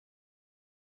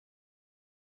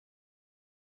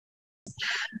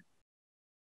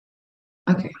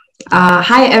Okay.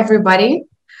 Hi, everybody.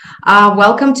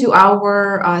 Welcome to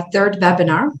our third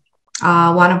webinar,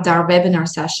 one of our webinar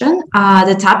session.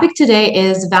 The topic today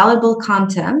is valuable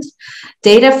content,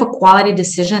 data for quality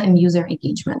decision and user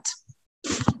engagement.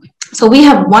 So we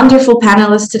have wonderful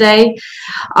panelists today.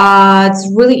 It's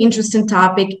a really interesting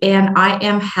topic, and I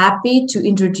am happy to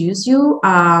introduce you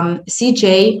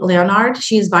CJ Leonard.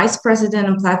 She is Vice President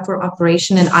of Platform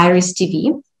Operation in Iris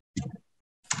TV.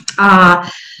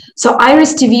 So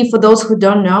Iris TV, for those who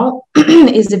don't know,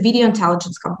 is a video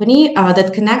intelligence company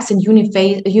that connects and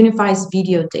unifies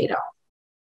video data.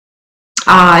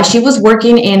 She was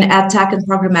working in ad tech and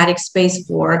programmatic space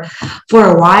for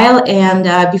a while,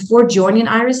 and before joining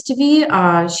Iris TV,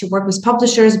 she worked with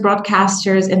publishers,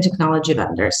 broadcasters, and technology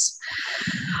vendors.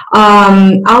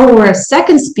 Our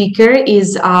second speaker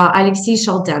is Alexey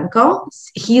Shaldenko.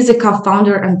 He's a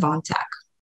co-founder in OneTech.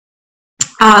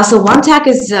 So OneTech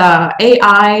is an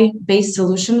AI-based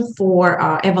solution for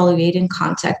evaluating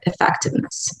content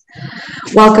effectiveness.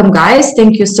 Welcome, guys.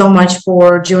 Thank you so much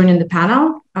for joining the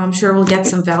panel. I'm sure we'll get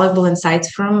some valuable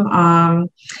insights from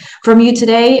you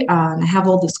today. I have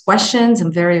all these questions.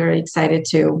 I'm very, very excited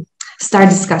to start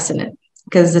discussing it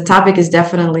because the topic is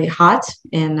definitely hot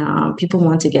and people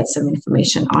want to get some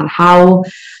information on how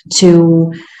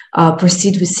to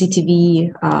proceed with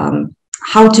CTV,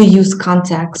 how to use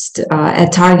context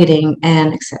at targeting,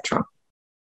 and etc.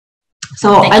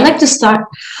 So I'd like to start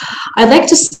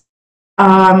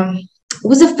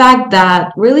with the fact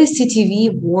that really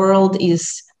CTV world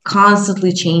is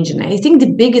constantly changing. I think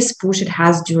the biggest push it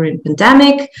has during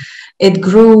pandemic, it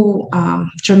grew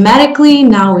dramatically.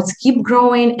 Now it's keep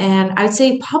growing, and I'd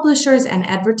say publishers and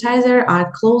advertisers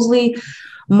are closely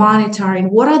monitoring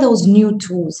what are those new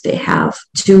tools they have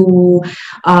to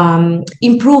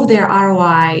improve their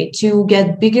ROI, to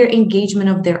get bigger engagement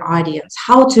of their audience,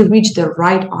 how to reach the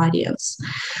right audience.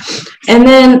 And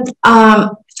then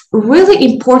really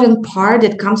important part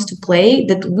that comes to play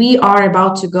that we are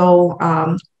about to go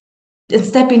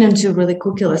stepping into really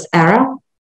cookieless era,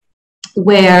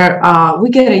 where we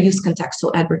get to use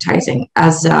contextual advertising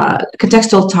as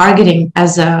contextual targeting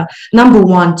as a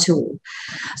 #1 tool.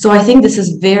 So I think this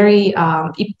is very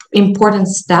important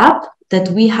step that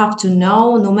we have to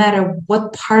know, no matter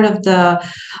what part of the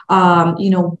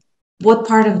what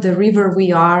part of the river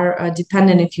we are,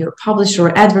 dependent if you're a publisher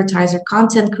or advertiser,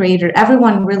 content creator,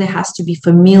 everyone really has to be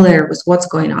familiar with what's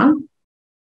going on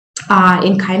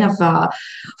and kind of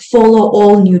follow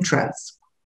all new trends.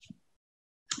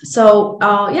 So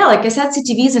yeah, like I said,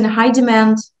 CTV is in high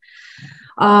demand.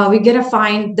 We gotta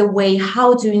find the way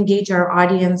how to engage our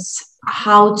audience,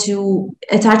 how to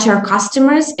attach our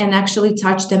customers and actually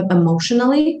touch them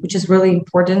emotionally, which is really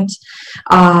important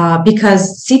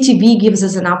because CTV gives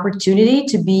us an opportunity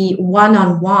to be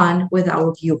one-on-one with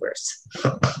our viewers.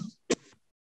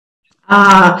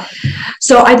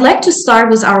 So I'd like to start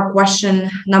with our question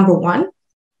 #1.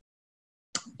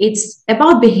 It's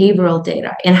about behavioral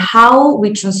data and how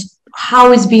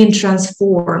it's being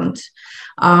transformed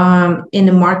in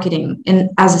the marketing and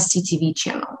as a CTV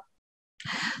channel.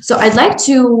 So I'd like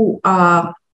to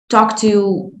talk to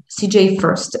CJ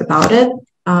first about it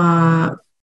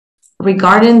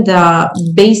regarding the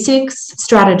basics,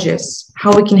 strategies,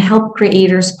 how we can help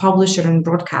creators, publishers, and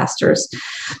broadcasters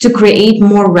to create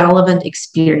more relevant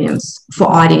experience for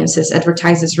audiences,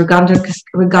 advertisers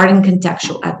regarding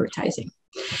contextual advertising.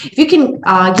 If you can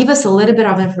give us a little bit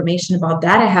of information about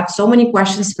that. I have so many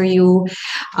questions for you,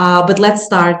 but let's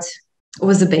start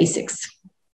with the basics.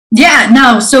 Yeah,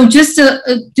 no. So just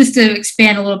to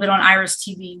expand a little bit on Iris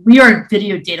TV, we are a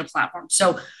video data platform.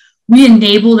 So we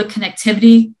enable the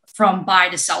connectivity from buy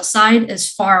to sell side as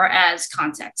far as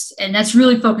context, and that's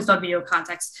really focused on video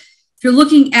context. If you're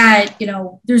looking at,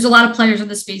 there's a lot of players in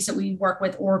the space that we work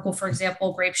with. Oracle, for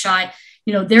example, Grapeshot.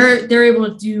 They're able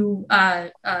to do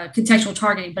contextual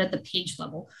targeting, but at the page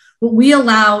level. What we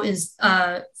allow is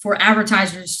for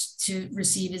advertisers to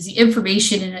receive is the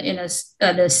information in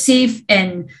a safe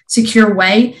and secure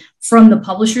way from the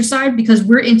publisher side, because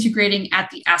we're integrating at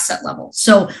the asset level.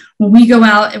 So when we go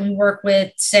out and we work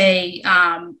with, say,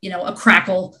 a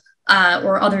Crackle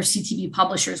or other CTV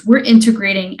publishers, we're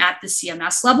integrating at the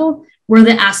CMS level where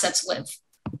the assets live.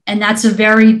 And that's a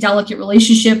very delicate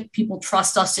relationship. People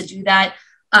trust us to do that.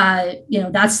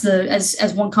 That's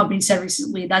as one company said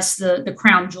recently, that's the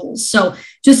crown jewels. So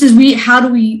just as how do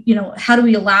we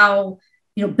allow,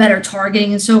 better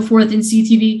targeting and so forth in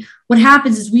CTV? What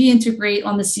happens is we integrate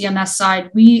on the CMS side.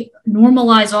 We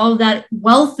normalize all of that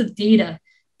wealth of data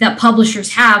that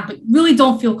publishers have, but really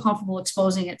don't feel comfortable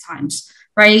exposing at times.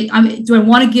 right? Do I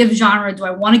want to give genre? Do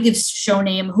I want to give show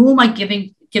name? Who am I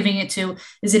giving it to?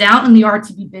 Is it out in the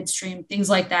RTV bid stream? Things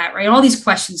like that, right? All these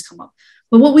questions come up.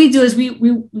 But what we do is we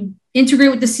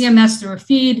integrate with the CMS through a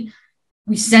feed.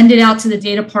 We send it out to the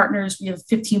data partners. We have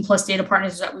 15 plus data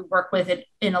partners that we work with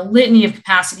in a litany of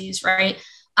capacities, right?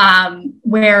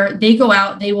 Where they go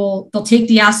out, they'll take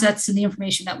the assets and the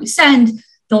information that we send,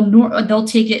 they'll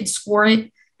take it and score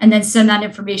it, and then send that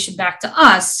information back to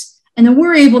us. And then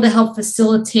we're able to help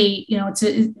facilitate,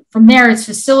 from there, it's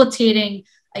facilitating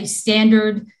a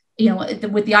standard,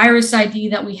 with the IRIS ID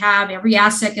that we have. Every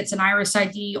asset gets an IRIS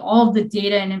ID, all of the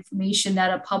data and information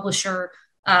that a publisher,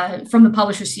 from the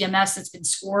publisher CMS that's been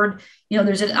scored,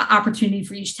 there's an opportunity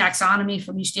for each taxonomy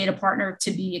from each data partner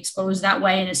to be exposed that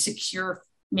way in a secure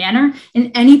manner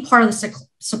in any part of the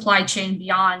supply chain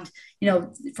beyond,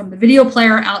 from the video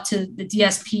player out to the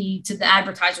DSP to the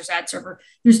advertisers ad server.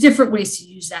 There's different ways to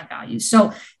use that value.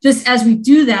 So just as we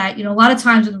do that, a lot of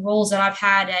times in the roles that I've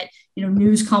had at,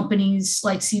 news companies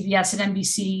like CBS and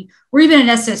NBC, or even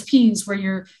at SSPs, where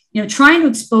you're, trying to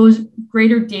expose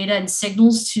greater data and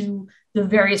signals to the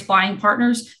various buying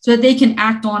partners so that they can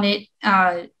act on it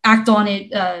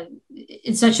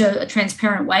in such a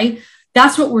transparent way.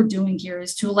 That's what we're doing here,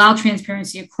 is to allow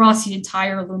transparency across the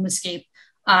entire Lumascape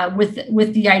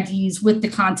with the IDs, with the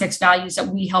context values that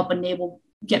we help enable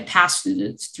get passed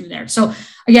through there. So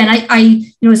again,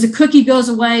 I as the cookie goes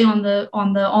away on the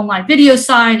online video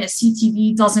side, as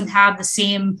CTV doesn't have the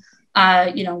same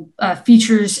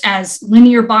features as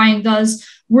linear buying does,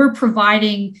 we're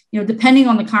providing, depending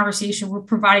on the conversation, we're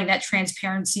providing that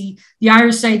transparency. The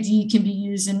IRIS ID can be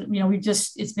used, and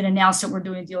it's been announced that we're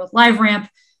doing a deal with LiveRamp.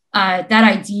 That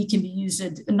ID can be used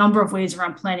a number of ways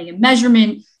around planning and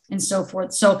measurement and so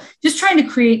forth. So just trying to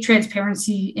create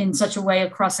transparency in such a way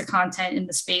across the content in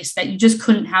the space that you just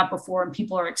couldn't have before, and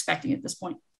people are expecting at this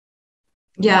point.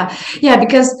 Yeah,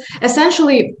 because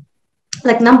essentially,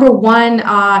 like, number one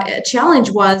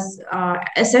challenge was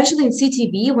essentially in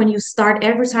CTV, when you start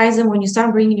advertising, when you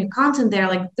start bringing your content there,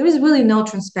 like, there is really no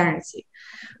transparency,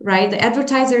 right? The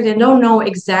advertiser, they don't know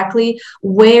exactly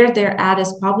where their ad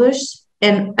is published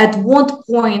and at what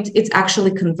point it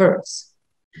actually converts.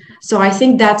 So I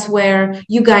think that's where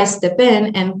you guys step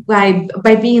in, and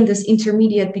by being this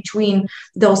intermediate between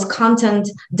those content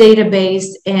database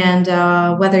and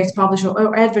whether it's publisher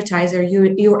or advertiser,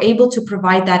 you're able to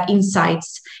provide that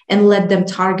insights and let them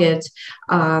target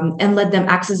and let them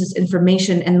access this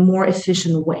information in a more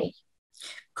efficient way.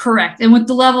 Correct. And with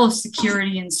the level of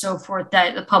security and so forth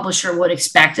that the publisher would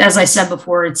expect, as I said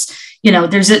before, it's,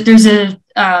 there's a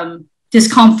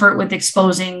discomfort with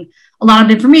exposing a lot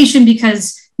of information,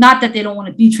 because not that they don't want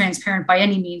to be transparent by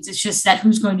any means. It's just that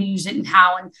who's going to use it and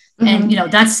how, and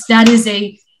that is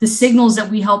the signals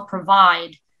that we help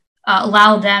provide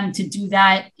allow them to do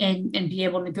that and be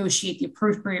able to negotiate the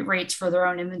appropriate rates for their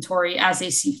own inventory as they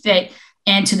see fit,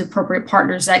 and to the appropriate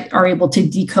partners that are able to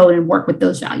decode and work with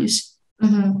those values.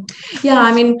 Mm-hmm. Yeah,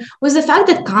 I mean, with the fact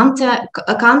that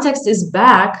context is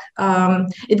back,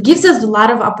 it gives us a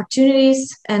lot of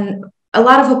opportunities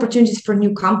for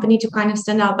new company to kind of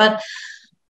stand out. But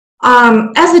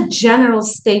as a general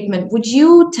statement, would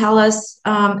you tell us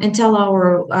and tell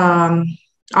our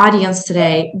audience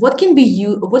today what can be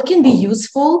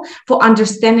useful for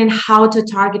understanding how to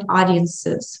target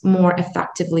audiences more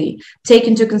effectively, take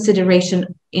into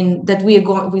consideration in that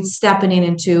we're stepping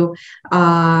into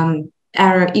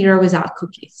our era without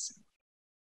cookies?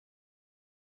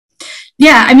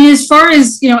 Yeah, I mean, as far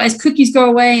as, as cookies go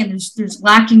away and there's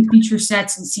lacking feature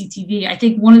sets in CTV, I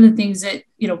think one of the things that,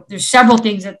 there's several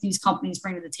things that these companies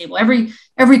bring to the table.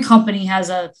 Every company has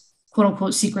a quote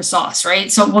unquote secret sauce,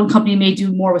 right? So one company may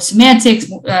do more with semantics.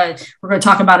 We're going to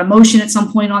talk about emotion at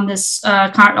some point on this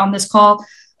call.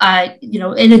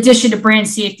 In addition to brand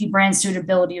safety, brand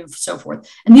suitability, and so forth.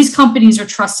 And these companies are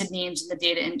trusted names in the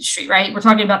data industry, right? We're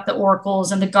talking about the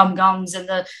Oracles and the Gums and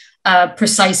the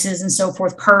Precises and so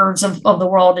forth, Curves of the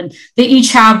world. And they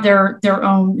each have their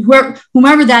own,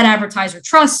 whomever that advertiser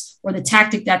trusts or the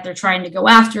tactic that they're trying to go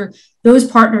after, those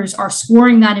partners are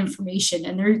scoring that information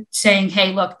and they're saying,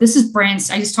 hey, look, this is brands.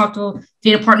 I just talked to a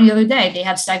data partner the other day. They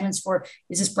have segments for,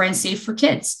 is this brand safe for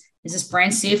kids? Is this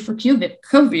brand safe for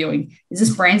co-viewing? Is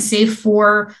this brand safe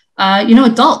for,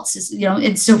 adults,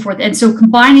 and so forth. And so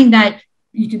combining that,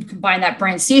 you can combine that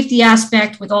brand safety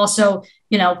aspect with also,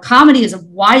 comedy is a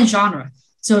wide genre.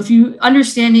 So if you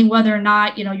understanding whether or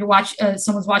not,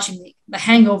 someone's watching The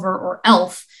Hangover or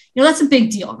Elf, that's a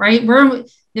big deal, right? We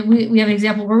have an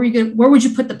example, where would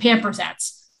you put the Pampers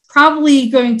ads? Probably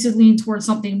going to lean towards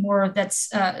something more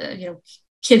that's,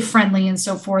 kid friendly and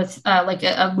so forth, like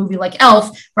a movie like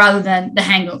Elf, rather than The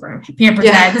Hangover. Pampered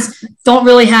dads don't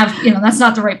really have, that's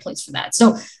not the right place for that.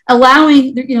 So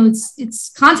allowing, it's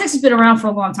context has been around for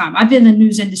a long time. I've been in the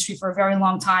news industry for a very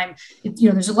long time.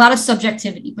 There's a lot of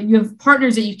subjectivity, but you have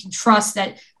partners that you can trust.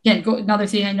 That, again, another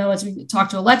thing I know as we talk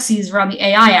to Alexi is around the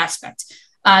AI aspect.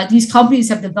 These companies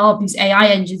have developed these AI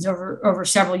engines over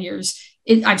several years.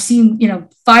 I've seen,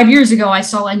 5 years ago, I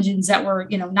saw engines that were,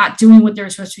 not doing what they were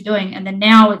supposed to be doing. And then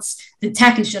now the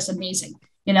tech is just amazing,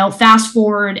 fast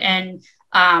forward and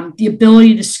the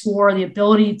ability to score, the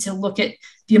ability to look at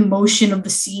the emotion of the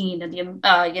scene and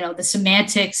the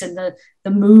semantics and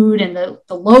the mood and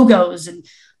the logos and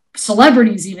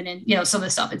celebrities even in, some of the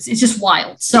stuff. It's just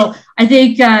wild. So I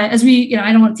think as we,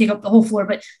 I don't want to take up the whole floor,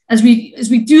 but as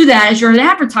we do that, as you're an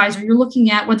advertiser, you're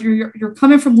looking at whether you're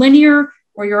coming from linear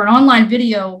or you're an online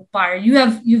video buyer,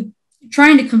 you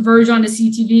trying to converge onto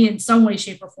CTV in some way,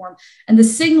 shape, or form. And the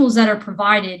signals that are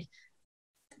provided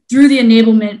through the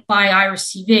enablement by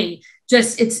Iris TV,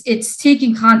 it's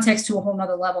taking context to a whole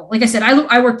nother level. Like I said,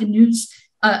 I worked in news.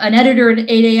 An editor at 8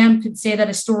 a.m. could say that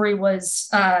a story was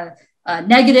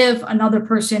negative. Another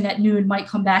person at noon might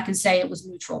come back and say it was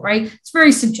neutral, right? It's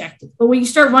very subjective. But when you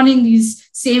start running these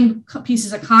same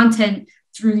pieces of content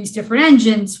through these different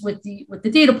engines with the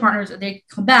data partners, and they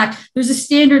come back, there's a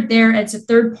standard there. It's a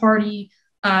third party,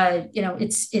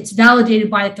 it's validated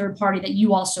by a third party that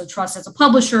you also trust as a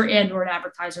publisher and or an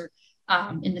advertiser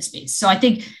in the space. So I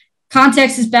think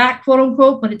context is back, quote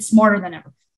unquote, but it's smarter than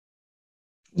ever.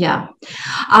 Yeah.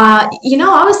 I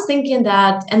was thinking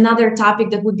that another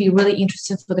topic that would be really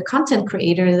interesting for the content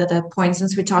creator at that point,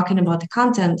 since we're talking about the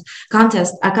context,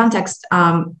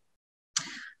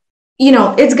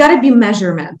 it's got to be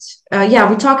measurement.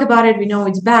 We talk about it. We know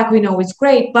it's back. We know it's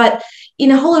great. But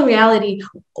in a whole reality,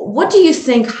 what do you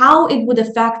think, how it would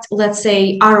affect, let's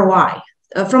say, ROI,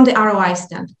 from the ROI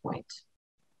standpoint?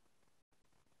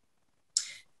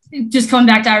 Just coming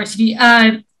back to Iris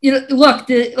TV, look,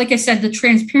 like I said, the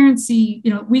transparency,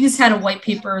 we just had a white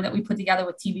paper that we put together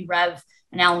with TV Rev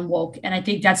and Alan Woke. And I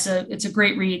think it's a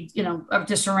great read, of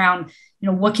just around,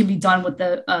 what can be done with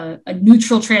a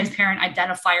neutral, transparent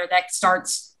identifier that start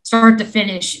to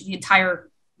finish the entire,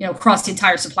 across the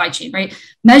entire supply chain, right?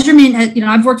 Measurement,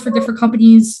 I've worked for different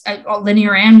companies,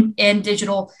 linear and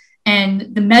digital,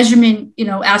 and the measurement,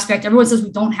 aspect, everyone says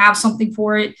we don't have something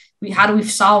for it. How do we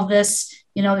solve this?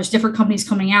 There's different companies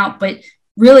coming out, but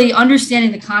really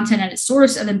understanding the content at its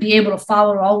source and then be able to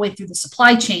follow it all the way through the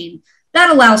supply chain, that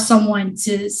allows someone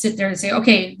to sit there and say,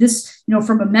 okay, this,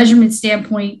 from a measurement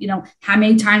standpoint, how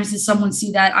many times did someone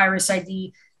see that Iris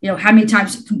ID? How many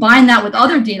times, combine that with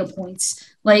other data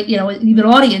points, like, even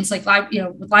audience, like live,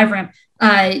 with LiveRamp,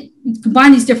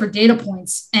 combine these different data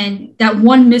points. And that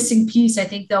one missing piece, I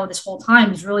think, though, this whole time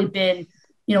has really been,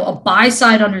 a buy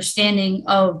side understanding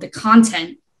of the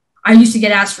content. I used to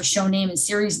get asked for show name and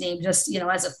series name just,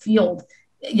 as a field.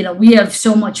 We have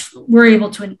so much, we're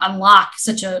able to unlock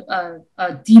such a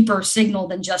deeper signal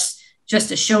than just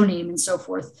a show name and so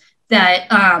forth, that,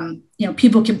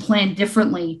 people can plan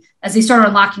differently as they start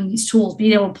unlocking these tools,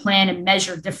 being able to plan and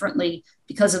measure differently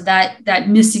because of that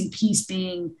missing piece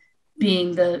being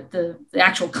the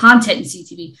actual content in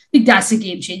CTV. I think that's a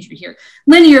game changer here.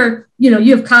 Linear,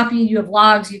 you have copy, you have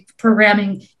logs, you have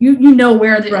programming, you know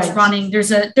where that it's running.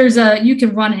 There's a you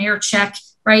can run an air check,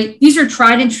 right? These are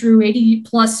tried and true, 80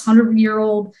 plus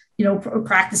 100-year-old,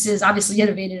 practices, obviously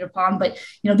innovated upon, but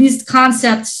these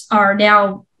concepts are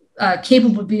now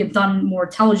capable of being done in a more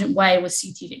intelligent way with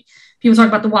CTV. People talk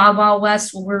about the wild, wild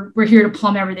west. Well, we're here to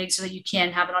plumb everything so that you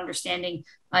can have an understanding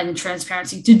and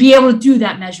transparency to be able to do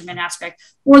that measurement aspect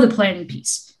or the planning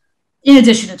piece, in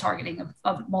addition to targeting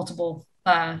of multiple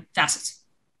facets.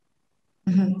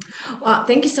 Mm-hmm. Well,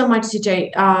 thank you so much,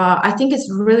 CJ. I think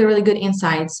it's really, really good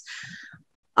insights.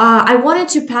 I wanted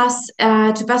to pass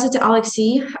it to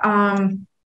Alexei and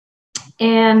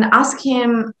ask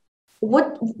him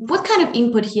what kind of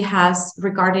input he has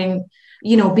regarding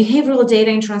behavioral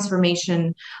data and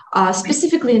transformation,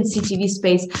 specifically in CTV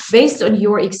space, based on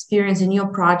your experience in your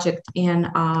project in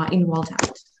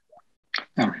Walmart.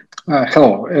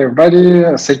 Hello, everybody.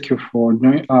 Thank you for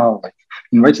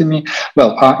inviting me.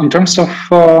 Well, in terms of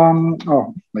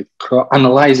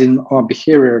analyzing our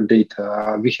behavior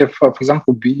data. We have, for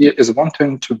example, we as one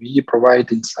thing to be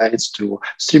provide insights to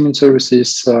streaming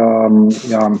services,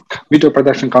 video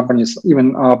production companies,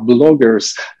 even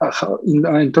bloggers,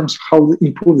 in terms of how they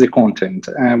improve the content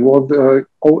and what.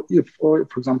 Or if, for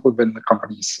example, when the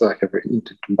companies have an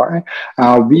intent to buy,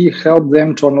 we help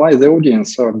them to analyze the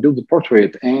audience, build the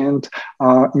portrait, and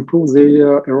improve the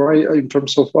array in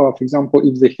terms of, for example,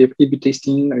 if they have A/B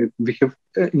testing. We have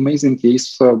amazing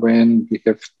case when we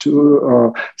have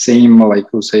two same,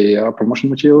 like we say,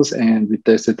 promotion materials, and we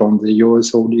test it on the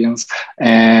US audience,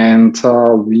 and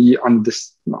we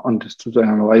understood and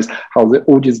analyze how the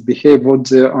audience behave, what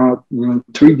the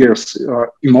triggers,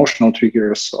 emotional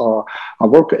triggers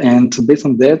work, and based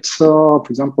on that, for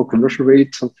example, conversion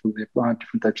rate for the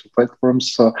different types of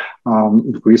platforms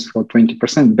increased for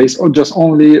 20% based on just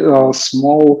only a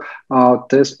small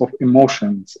test of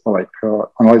emotions, like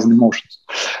analyzing emotions.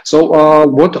 So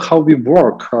how we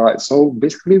work? So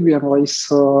basically, we analyze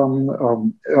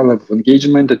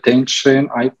engagement, attention,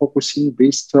 eye focusing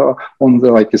based on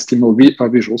the like a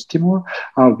visual stimuli.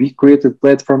 We created a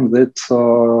platform that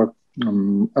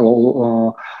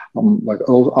allow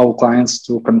our clients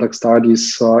to conduct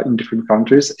studies in different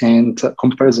countries and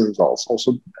compare the results,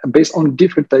 also based on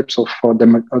different types of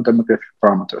demographic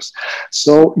parameters.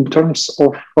 So in terms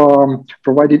of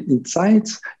providing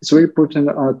insights, it's very important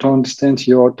to understand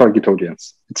your target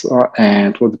audience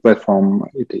and what the platform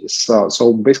it is.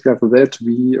 So basically after that,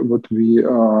 we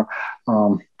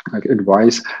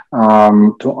advise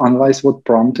to analyze what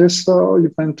parameters you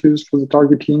plan to use for the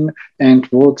targeting and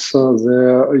what's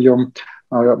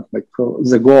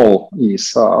the goal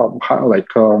is,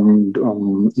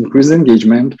 increase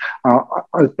engagement,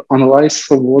 analyze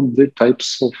what the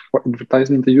types of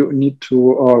advertising that you need to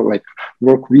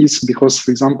work with, because,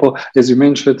 for example, as you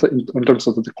mentioned, in terms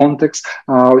of the context,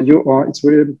 it's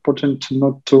very important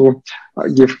not to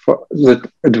give that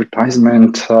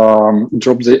advertisement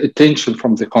drop the attention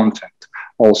from the content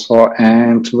also.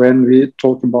 And when we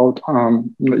talk about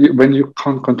when you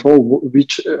can't control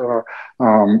which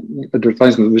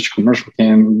advertisement, which commercial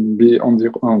can be on the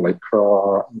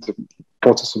the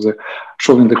process of the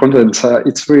showing the content,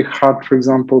 it's very hard, for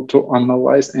example, to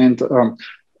analyze and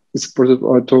it's important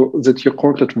that your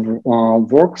content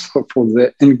works for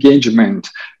the engagement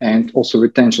and also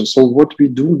retention. So what we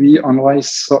do, we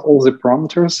analyze all the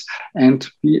parameters and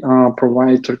we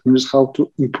provide recommendations how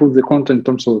to improve the content in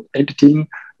terms of editing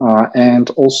and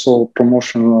also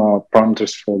promotional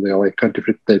parameters for the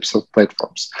different types of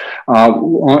platforms.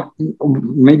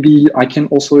 Maybe I can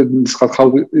also discuss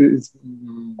how it's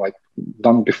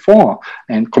done before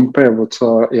and compare what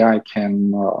AI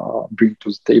can bring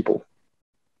to the table.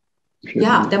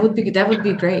 Yeah, that would be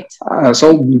great.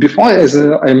 So before, as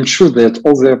I'm sure that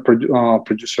all the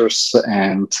producers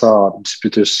and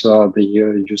distributors, they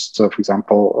used, for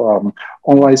example,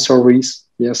 online surveys.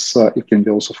 Yes, it can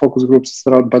be also focus groups,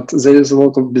 etc. But there is a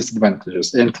lot of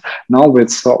disadvantages. And now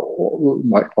it's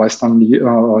last 10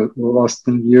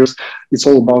 years, it's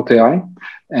all about AI.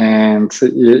 And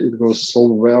it goes so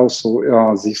well. So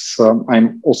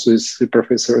I'm also a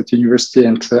professor at university,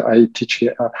 and I teach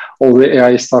all the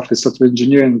AI stuff as software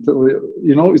engineering.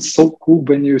 It's so cool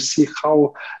when you see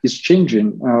how it's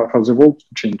changing, how the world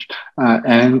changed.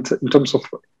 And in terms of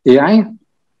AI,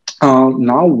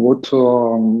 now what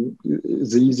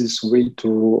the easiest way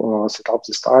to set up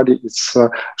the study is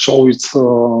show it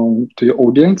to your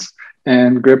audience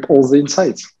and grab all the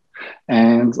insights.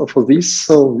 And for this,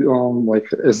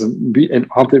 as we and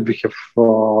other, we have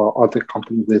other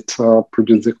companies that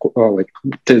produce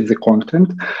test the content.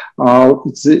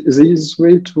 It's the easiest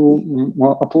way to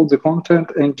upload the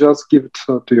content and just give it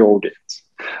to your audience.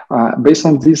 Based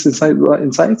on these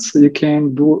insights, you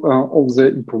can do all the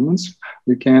improvements.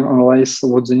 You can analyze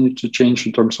what they need to change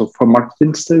in terms of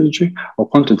marketing strategy or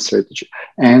content strategy.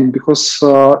 And because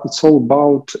it's all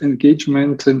about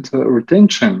engagement and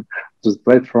retention to the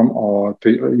platform or to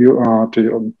your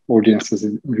audiences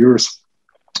and viewers,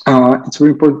 it's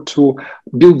very important to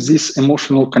build this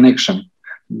emotional connection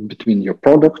between your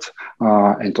product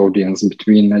and audience,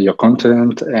 between your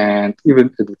content and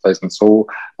even advertisement. So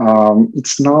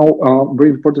it's now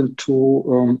very important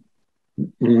to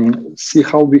see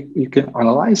how you can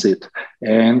analyze it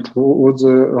and what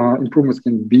the improvements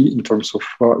can be in terms of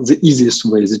the easiest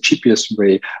way, the cheapest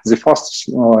way, the fastest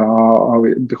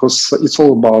way, because it's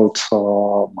all about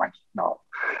money now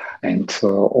and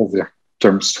all the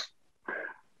terms.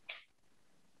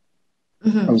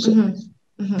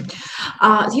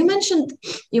 You mentioned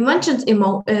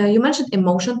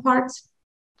emotion parts.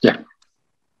 Yeah.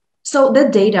 So the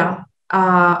data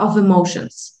of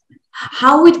emotions,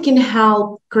 how it can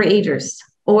help creators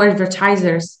or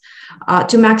advertisers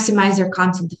to maximize their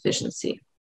content efficiency?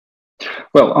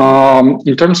 Well,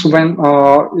 in terms of when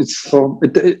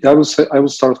I would say I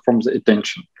would start from the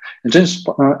attention.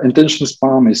 Attention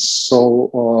span is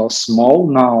so small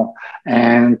now,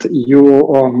 and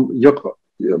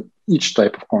each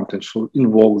type of content should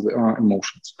involve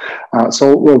emotions.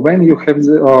 So when you have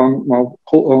the all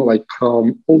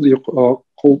the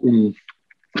call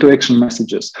to action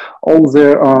messages, all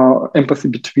the empathy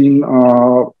between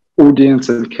audience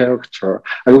and character.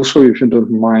 I will show you, if you don't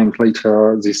mind,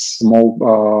 later this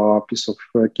small piece of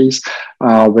case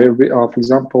where we are, for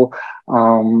example,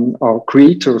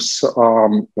 creators,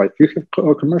 like you have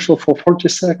a commercial for 40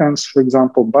 seconds, for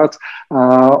example, but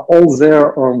all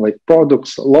their like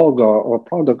products, logo or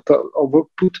product were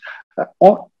put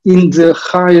in the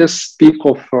highest peak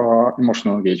of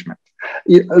emotional engagement.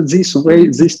 This way,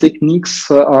 these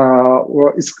techniques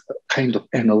is kind of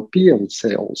NLP, I would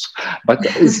say also, but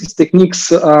these techniques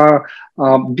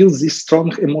build this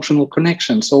strong emotional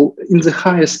connection. So in the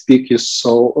highest peak, you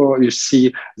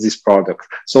see this product.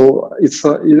 So it's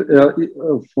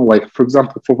like, for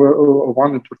example, for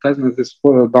one advertisement is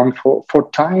done for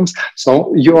 4 times.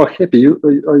 So you are happy.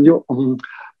 You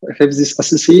have this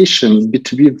association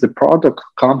between the product,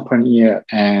 company,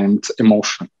 and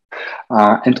emotion.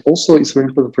 And also, it's very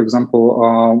important, for example,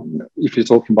 if you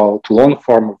talk about long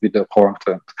form video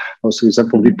content, for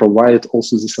example, we provide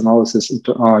also this analysis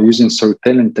using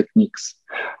storytelling techniques.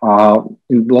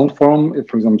 In long form,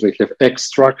 for example, they have X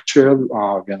structure,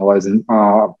 we analyzing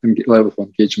level of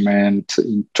engagement,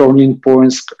 in turning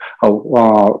points,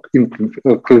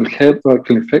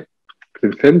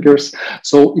 fingers.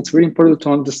 So it's very important to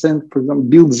understand, for example,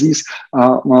 build this.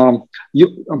 The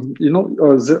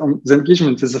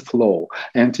engagement is a flow,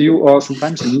 and you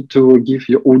sometimes you need to give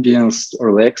your audience to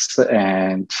relax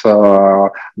and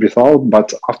breathe out.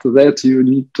 But after that, you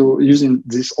need to using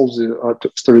this also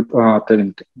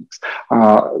storytelling techniques,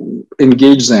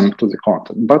 engage them to the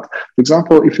content. But for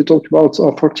example, if you talk about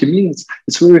 40 minutes,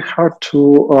 it's very hard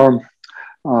to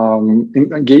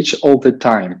engage all the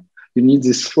time. You need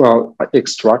this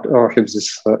extract or have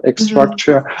this X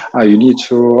structure. You need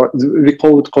to, we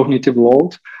call it cognitive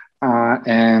load.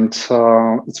 And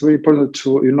it's very important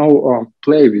to,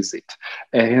 play with it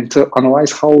and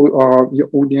analyze how your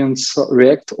audience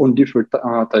react on different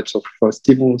types of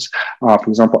stimulus. For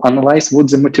example, analyze what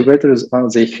the motivators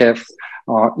they have.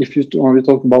 If you we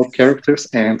talk about characters,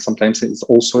 and sometimes it's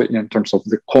also in terms of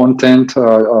the content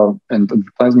and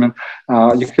advertisement,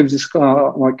 you have these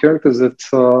characters that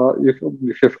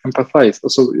you have empathized.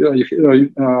 So you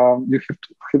have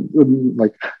to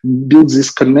like build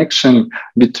this connection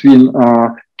between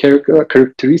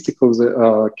characteristic of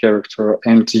the character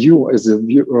and you as a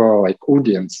viewer, like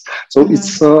audience. So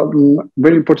it's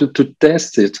very important to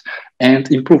test it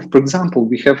and improve. For example,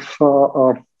 we have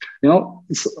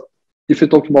it's, if you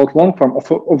talk about long form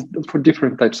for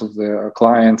different types of the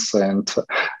clients, and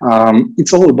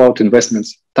it's all about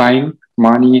investments, time,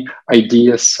 money,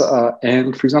 ideas,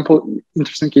 and for example,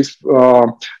 interesting case,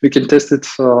 we can test it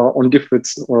on different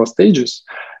stages.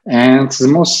 And the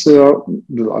most, I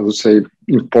would say,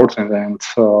 important and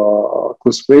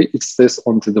close way, it's this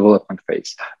on the development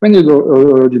phase. When you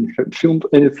already have filmed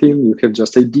anything, you have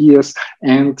just ideas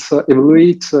and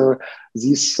evaluate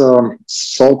these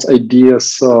thoughts,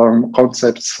 ideas,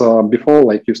 concepts before,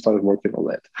 like you started working on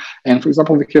that. And for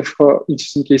example, we have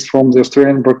interesting case from the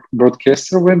Australian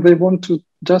broadcaster when they want to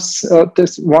just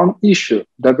test one issue,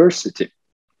 diversity.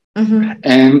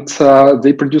 And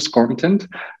they produce content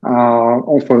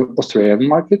for Australian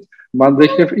market, but they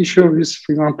have issue with,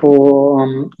 for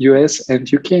example, US and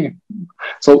UK.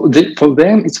 So for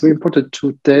them, it's very important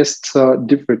to test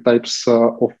different types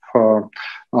of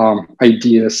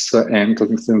ideas and to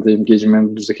understand the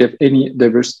engagement. Do they have any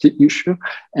diversity issue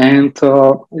and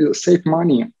save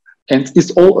money? And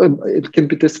it's all, it can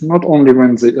be tested not only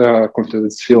when the content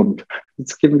is filmed,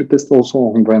 it can be tested also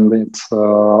when it's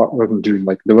during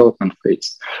like development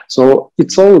phase. So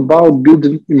it's all about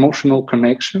building emotional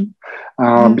connection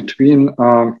between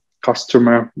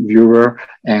customer, viewer,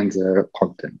 and the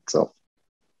content itself.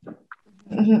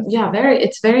 Yeah,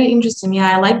 it's very interesting.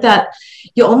 Yeah, I like that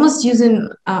you're almost using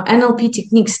NLP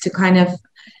techniques to kind of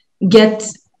get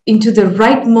into the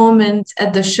right moment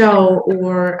at the show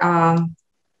or a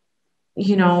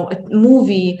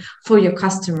movie for your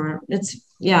customer. It's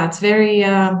very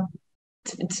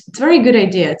it's very good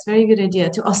idea. It's very good idea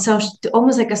to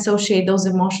almost like associate those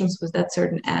emotions with that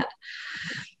certain ad.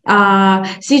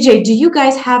 CJ, do you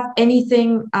guys have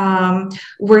anything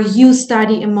where you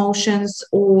study emotions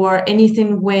or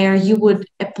anything where you would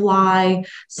apply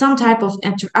some type of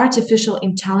artificial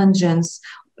intelligence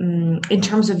in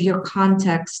terms of your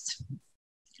context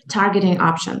targeting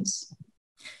options?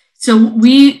 So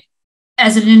we,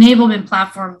 as an enablement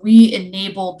platform, we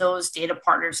enable those data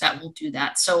partners that will do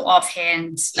that. So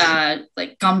offhand,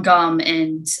 like GumGum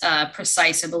and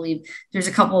Precise, I believe there's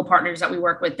a couple of partners that we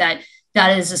work with that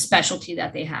is a specialty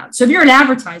that they have. So if you're an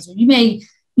advertiser, you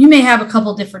may have a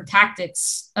couple different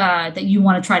tactics that you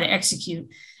want to try to execute.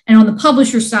 And on the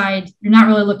publisher side, you're not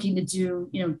really looking to do,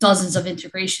 dozens of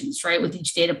integrations, right, with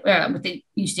each data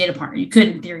partner. You could,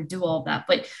 in theory, do all of that,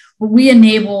 but what we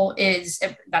enable is,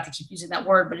 not to keep using that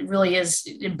word, but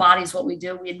it embodies what we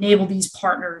do. We enable these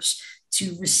partners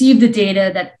to receive the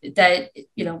data that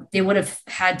they would have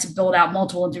had to build out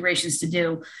multiple integrations to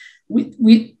do.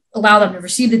 We allow them to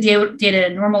receive the data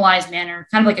in a normalized manner,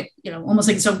 kind of like almost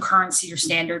like its own currency or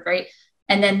standard, right?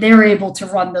 And then they're able to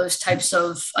run those types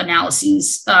of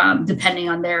analyses depending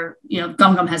on their,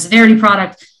 GumGum has a Verity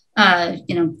product,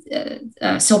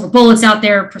 Silver Bullets out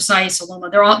there, Precise,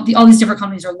 Aluma. They're all these different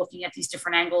companies are looking at these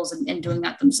different angles and doing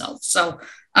that themselves. So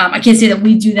I can't say that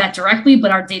we do that directly,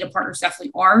 but our data partners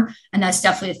definitely are, and that's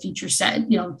definitely a feature set.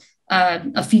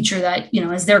 A feature that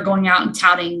as they're going out and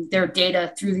touting their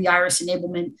data through the Iris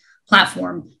enablement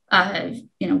platform,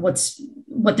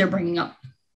 what they're bringing up.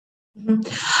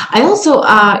 I also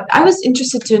I was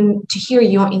interested to hear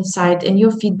your insight and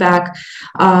your feedback,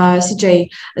 CJ,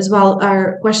 as well.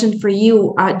 Our question for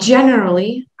you: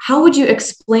 generally, how would you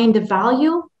explain the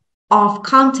value of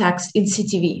context in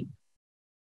CTV?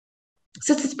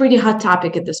 Since it's a pretty hot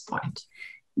topic at this point.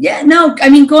 Yeah, no, I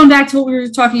mean, going back to what we were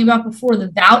talking about before,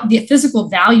 the physical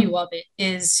value of it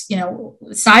is,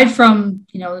 aside from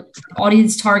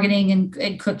audience targeting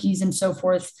and cookies and so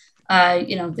forth.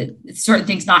 Certain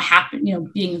things not happen,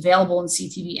 being available in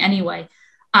CTV anyway.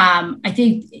 I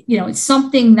think, it's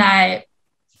something that,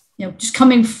 just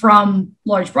coming from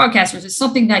large broadcasters, it's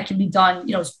something that can be done,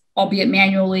 albeit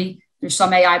manually. There's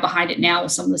some AI behind it now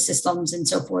with some of the systems and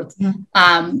so forth.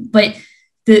 Mm-hmm. But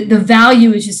the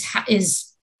value is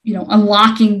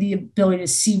unlocking the ability to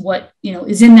see what,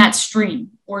 is in that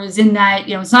stream or is in that,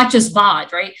 it's not just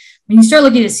VOD, right? When you start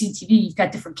looking at CTV, you've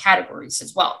got different categories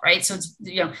as well, right? So it's,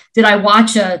 did I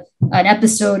watch an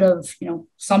episode of,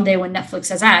 someday when Netflix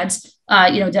has ads,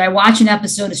 did I watch an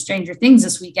episode of Stranger Things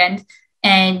this weekend?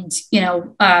 And,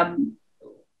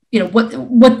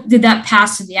 what did that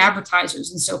pass to the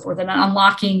advertisers and so forth, and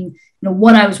unlocking,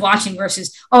 what I was watching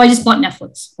versus, I just bought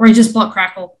Netflix, or I just bought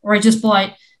Crackle, or I just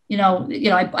bought,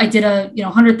 I did a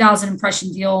 100,000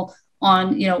 impression deal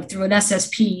on, through an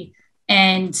SSP.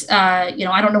 And,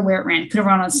 I don't know where it ran. It could have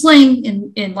run on Sling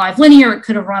in live linear. It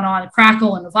could have run on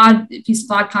Crackle and a piece of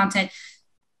VOD content.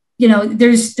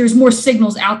 There's more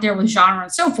signals out there with genre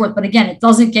and so forth. But again, it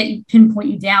doesn't pinpoint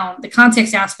you down. The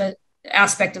context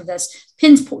aspect of this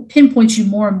pinpoints you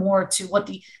more and more to what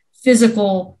the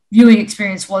physical viewing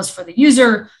experience was for the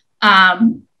user.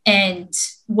 And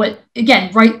what,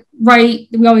 again, right,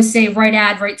 we always say right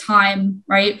ad, right time,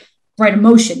 right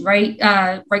emotion,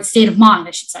 right state of mind,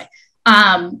 I should say.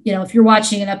 If you're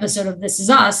watching an episode of This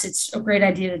Is Us, it's a great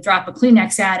idea to drop a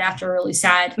Kleenex ad after a really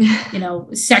sad,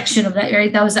 section of that,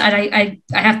 right? That was, I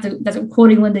have to, that's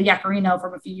quoting Linda Yaccarino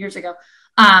from a few years ago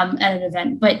at an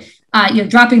event, but,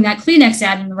 dropping that Kleenex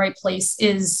ad in the right place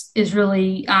is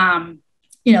really,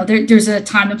 there's a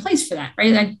time and place for that,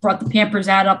 right? I brought the Pampers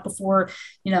ad up before,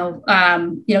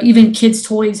 even kids'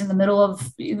 toys in the middle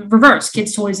of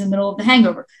kids' toys in the middle of The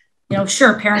Hangover.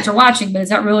 Sure, parents are watching, but is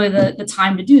that really the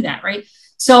time to do that, right?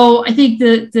 So I think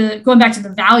the going back to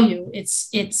the value,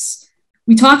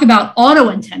 we talk about auto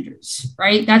intenders,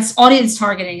 right? That's audience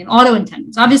targeting and auto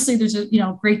intenders. Obviously, there's a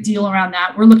great deal around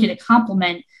that. We're looking to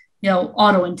complement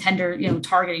auto intender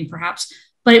targeting perhaps,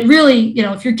 but it really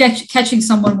if you're catching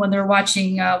someone when they're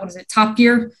watching Top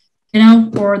Gear,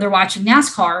 or they're watching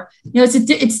NASCAR,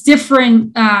 it's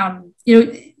different,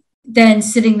 than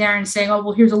sitting there and saying, oh,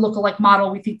 well, here's a lookalike model.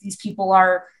 We think these people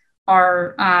are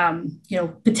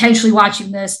potentially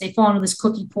watching this. They fall into this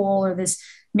cookie pool or this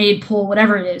made pool,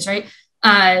 whatever it is, right?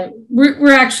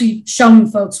 We're actually showing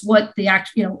folks what the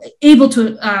able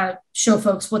to show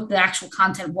folks what the actual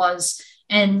content was,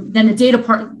 and then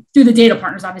through the data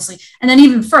partners, obviously, and then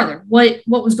even further, what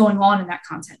was going on in that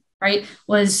content. Right?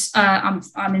 Was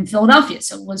I'm in Philadelphia,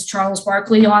 so was Charles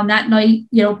Barkley on that night?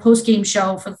 Post game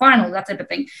show for the final, that type of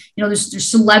thing. There's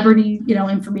celebrity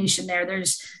information there.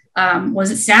 There's was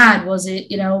it sad? Was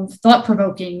it thought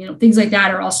provoking? Things like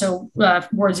that are also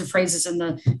words and phrases in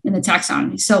the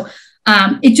taxonomy. So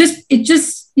it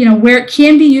just where it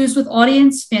can be used with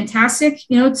audience, fantastic,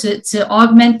 to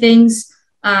augment things.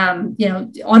 Auto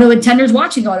intenders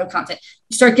watching auto content.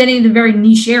 You start getting into very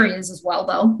niche areas as well,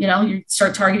 though. You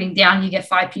start targeting down. You get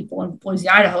 5 people in Boise,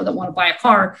 Idaho that want to buy a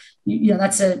car. You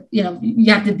have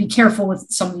to be careful with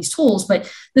some of these tools. But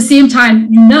at the same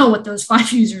time, what those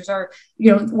 5 users are,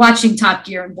 watching Top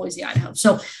Gear in Boise, Idaho.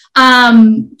 So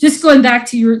just going back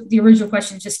to the original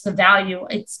question, just the value.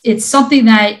 It's something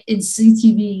that in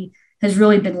CTV has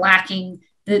really been lacking.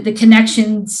 The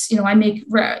connections, I make,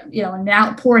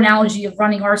 a poor analogy of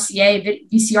running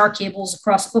RCA, VCR cables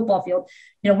across a football field.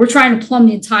 We're trying to plumb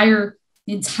the entire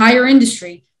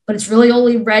industry, but it's really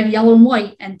only red, yellow, and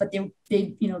white. But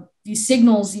these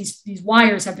signals, these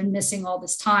wires have been missing all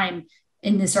this time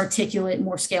in this articulate,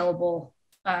 more scalable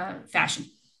fashion.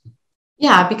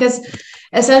 Yeah, because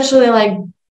essentially, like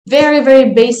very,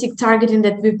 very basic targeting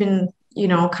that we've been,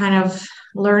 kind of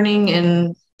learning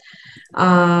and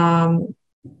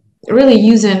really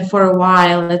using for a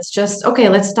while. It's just, okay,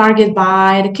 let's target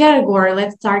by the category,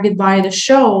 let's target by the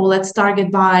show, let's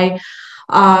target by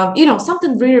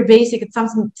something really basic. It's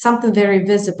something very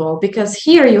visible, because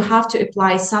here you have to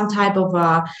apply some type of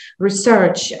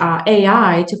research,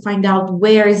 AI, to find out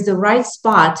where is the right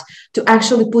spot to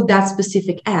actually put that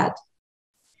specific ad.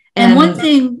 And one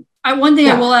thing I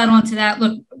will add on to that,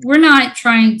 look, we're not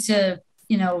trying to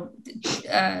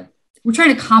we're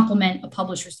trying to complement a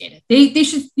publisher's data. They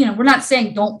should, we're not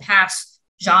saying don't pass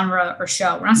genre or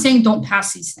show. We're not saying don't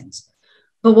pass these things.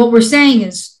 But what we're saying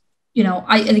is,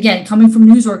 and again, coming from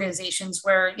news organizations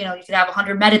where, you could have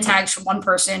 100 meta tags from one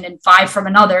person and 5 from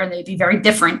another, and they'd be very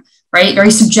different, right?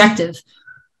 Very subjective.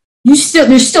 There's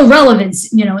still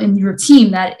relevance, in your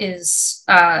team that is,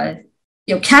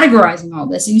 categorizing all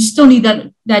this. And you still need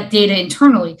that data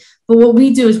internally. But what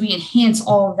we do is we enhance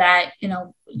all of that,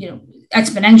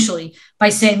 exponentially by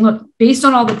saying, look, based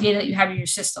on all the data that you have in your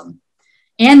system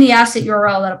and the asset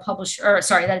URL that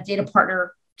a data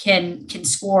partner can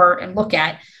score and look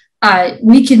at,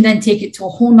 we can then take it to a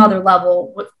whole nother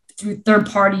level through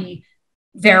third-party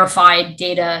verified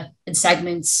data and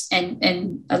segments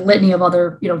and a litany of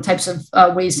other types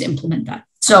of ways to implement that.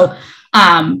 So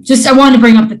I wanted to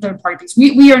bring up the third-party piece.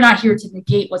 We are not here to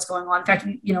negate what's going on. In fact,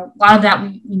 a lot of that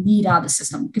we need out of the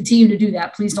system. Continue to do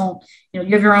that. Please don't, you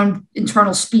have your own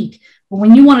internal speak. But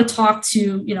when you want to talk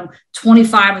to,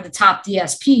 25 of the top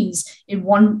DSPs in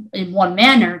one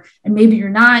manner, and maybe you're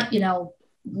not,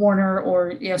 Warner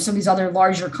or some of these other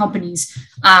larger companies,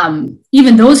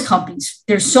 even those companies,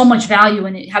 there's so much value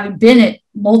in it. Having been at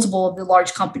multiple of the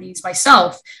large companies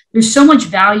myself, there's so much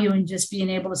value in just being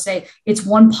able to say it's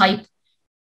one pipe,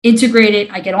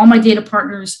 integrated. I get all my data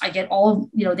partners. I get all of,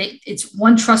 it's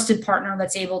one trusted partner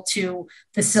that's able to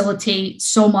facilitate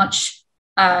so much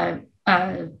of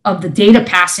the data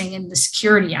passing and the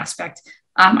security aspect.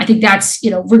 I think that's,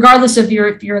 regardless of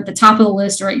if you're at the top of the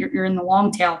list or you're in the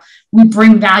long tail, we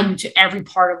bring value to every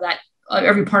part of that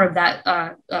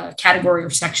category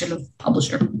or section of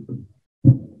publisher.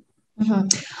 Mm-hmm.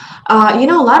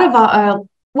 A lot of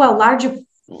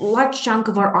large chunk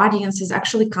of our audience is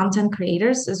actually content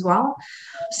creators as well.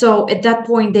 So at that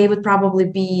point, they would probably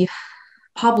be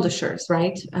publishers,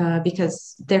 right?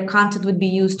 Because their content would be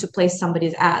used to place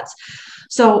somebody's ads.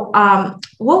 So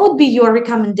what would be your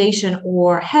recommendation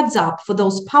or heads up for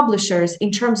those publishers in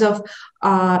terms of, we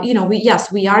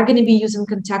are going to be using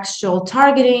contextual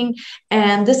targeting,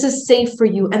 and this is safe for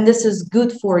you, and this is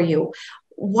good for you.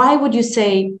 Why would you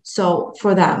say so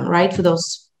for them, right? For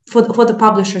the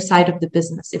publisher side of the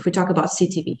business, if we talk about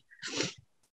CTV?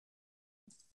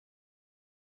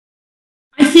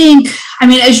 I think,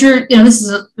 as you're, this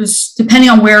is depending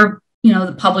on where,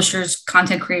 the publishers,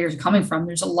 content creators are coming from.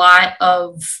 There's a lot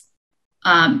of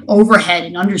overhead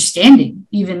and understanding,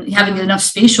 even having enough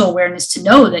spatial awareness to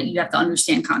know that you have to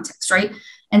understand context, right?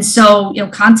 And so,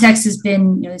 context has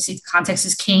been, they say context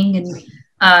is king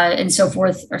and so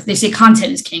forth, or they say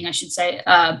content is king, I should say.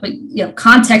 But,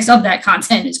 context of that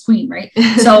content is queen, right?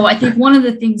 So I think one of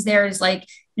the things there is like,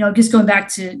 just going back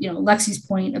to, Lexi's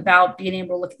point about being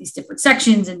able to look at these different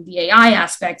sections and the AI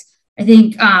aspect. I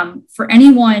think for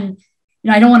anyone,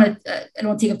 I don't want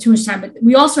to take up too much time, but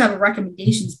we also have a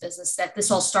recommendations business that this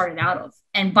all started out of.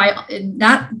 And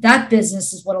that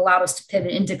business is what allowed us to pivot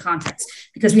into context,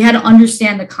 because we had to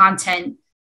understand the content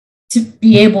to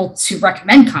be able to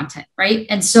recommend content, right?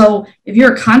 And so if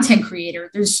you're a content creator,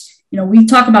 there's, we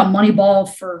talk about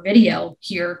Moneyball for video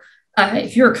here.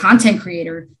 If you're a content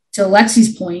creator, to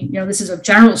Lexi's point, this is a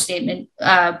general statement,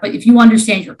 but if you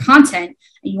understand your content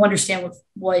and you understand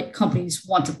what companies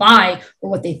want to buy or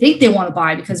what they think they want to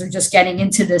buy, because they're just getting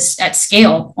into this at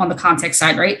scale on the context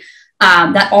side, right?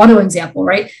 that auto example,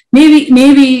 right?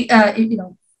 Maybe you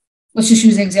know, let's just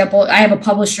use an example. I have a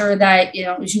publisher that, you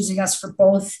know, is using us for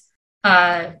both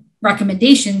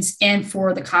recommendations and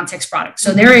for the context product.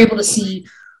 So they're able to see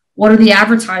what are the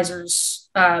advertisers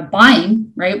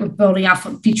buying, right? We're building out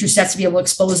feature sets to be able to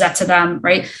expose that to them,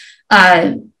 right?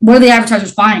 What are the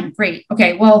advertisers buying? Great.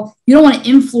 Okay. Well, you don't want to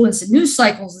influence the news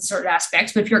cycles in certain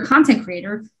aspects, but if you're a content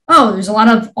creator, oh, there's a lot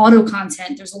of auto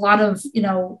content. There's a lot of, you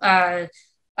know,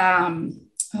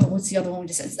 what's the other one we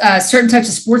just said? Certain types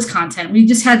of sports content. We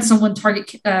just had someone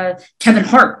target Kevin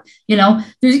Hart. You know,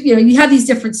 there's, you know, you have these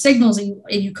different signals, and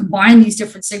you combine these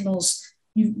different signals,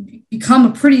 you become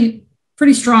a pretty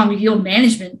strong yield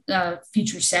management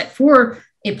feature set for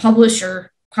a publisher,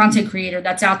 content creator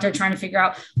that's out there trying to figure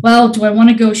out, well, do I want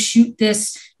to go shoot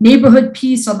this neighborhood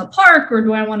piece on the park, or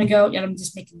do I want to go, I'm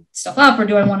just making stuff up, or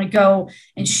do I want to go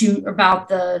and shoot about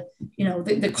the, you know,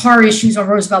 the car issues on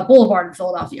Roosevelt Boulevard in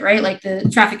Philadelphia, right? Like the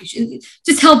traffic issue. It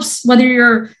just helps whether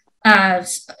you're, and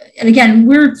again,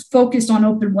 we're focused on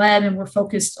open web, and we're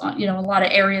focused on, you know, a lot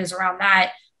of areas around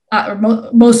that, or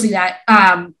mostly that.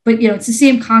 But, you know, it's the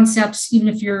same concepts, even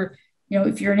if you're, you know,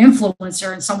 if you're an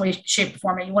influencer in some way, shape, or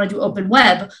form, and you want to do open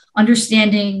web,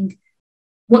 understanding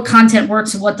what content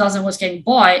works and what doesn't, what's getting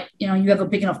bought, you know, you have a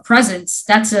big enough presence.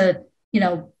 That's a, you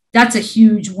know, that's a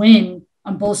huge win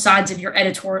on both sides of your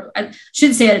editorial. I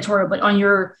shouldn't say editorial, but on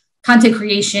your content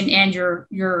creation and your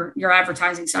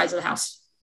advertising sides of the house.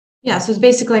 Yeah. So it's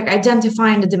basically like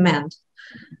identifying the demand.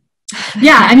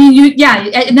 Yeah. I mean,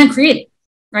 and then create it,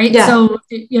 right? Yeah. So,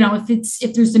 you know,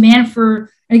 if there's demand for,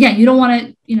 again, you don't want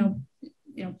to, you know,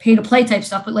 pay to play type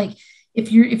stuff, but like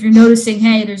if you're noticing,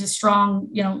 hey, there's a strong,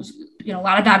 you know, a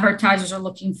lot of advertisers are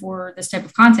looking for this type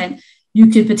of content, you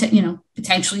could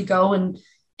potentially go and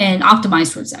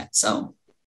optimize towards that. So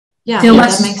yeah,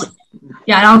 that makes sense.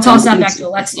 Yeah, and I'll toss that back to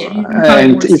Alexia.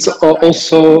 And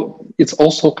it's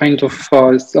also kind of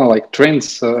like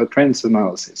trends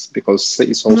analysis, because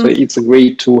it's also it's a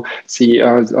way to see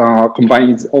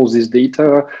combining all this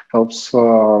data helps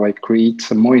like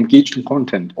create more engaging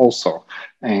content also,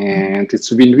 and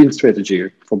it's a win-win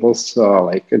strategy for both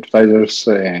like advertisers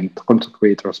and content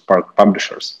creators,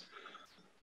 publishers.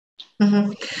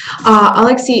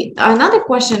 Alexi, another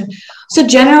question. So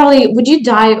generally, could you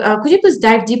please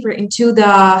dive deeper into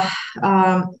the,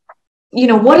 you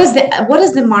know, what is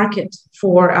the market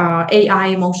for AI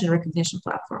emotion recognition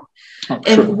platform,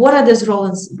 and what are these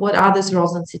roles in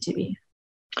CTV?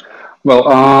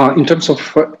 Well, in terms of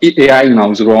AI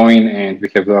now is growing, and we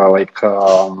have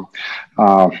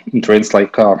trends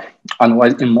like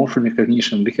analyze emotion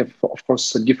recognition. We have, of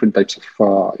course, different types of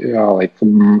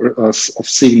of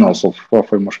signals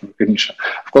for emotion recognition.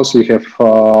 Of course, we have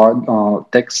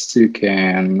text, you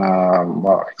can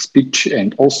speech,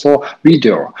 and also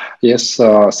video. Yes,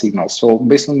 signals. So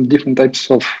based on different types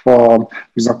of, for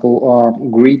example,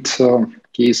 great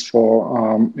case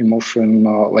for emotion,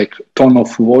 like tone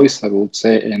of voice, I would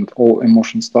say, and all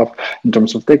emotion stuff in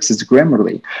terms of text is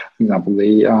Grammarly. For example,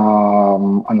 they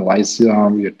analyze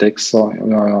your text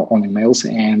on emails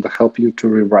and help you to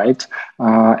rewrite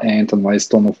and analyze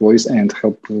tone of voice and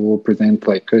help to present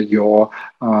like your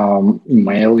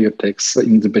email, your text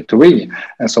in the better way.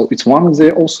 And so it's one of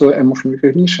the also emotion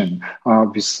recognition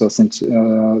with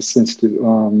sensitive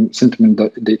sentiment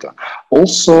data.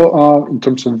 Also, in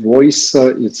terms of voice,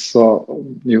 it's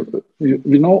we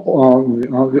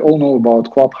all know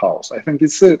about Clubhouse. I think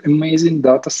it's an amazing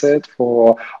data set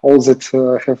for all that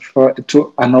have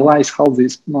to analyze how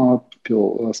these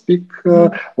people speak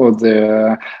or all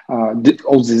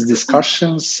these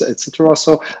discussions, etc.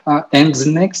 So, and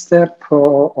the next step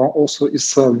also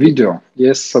is video.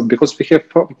 Yes, because we have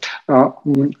from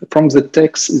the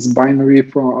text is binary.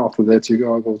 After that, you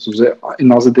go to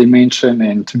another dimension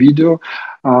and video.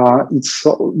 It's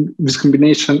this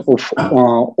combination of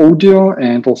audio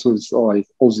and also like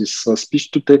all this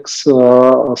speech to text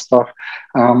stuff.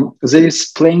 There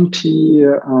is plenty,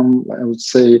 I would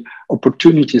say,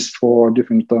 opportunities for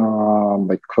different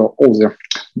like all the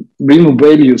bring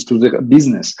values to the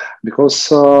business,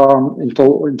 because in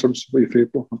terms of, if we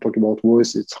talk about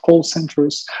voice, it's call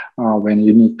centers when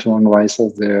you need to analyze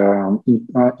all the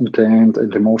intent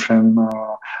and emotion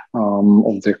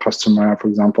of the customer, for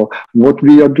example. What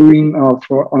we are doing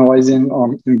for analyzing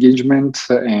engagement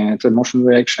and emotional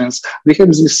reactions, we have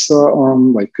this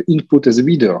like input as a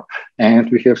video,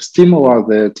 and we have stimuli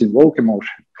that invoke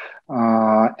emotion.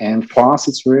 And for us,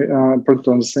 it's very important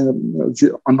to understand,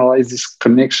 analyze this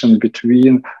connection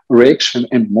between reaction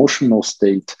and emotional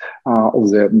state of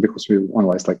the, because we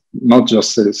analyze like not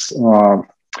just this,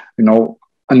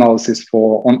 analysis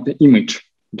for on the image.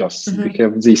 Just Mm-hmm. we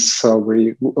have this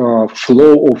very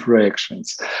flow of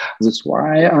reactions. That's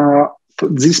why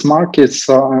these markets,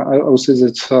 I would say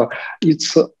that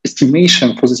its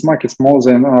estimation for this market is more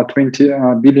than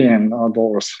 $20 billion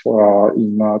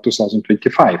in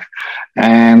 2025.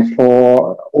 And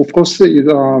for, of course,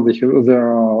 there are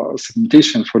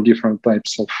segmentation for different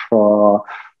types of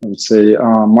I would say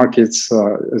markets,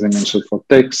 as I mentioned, for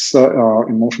text,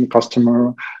 emotion,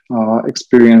 customer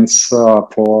experience,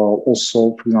 for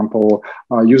also, for example,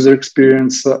 user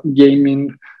experience,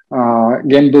 gaming,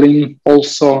 gambling.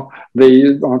 Also,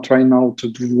 they are trying now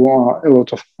to do a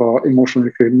lot of emotion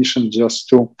recognition just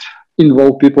to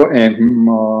involve people,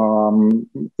 and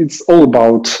it's all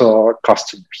about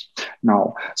customers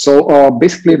now. So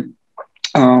basically,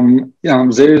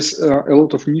 there's a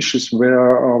lot of niches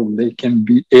where they can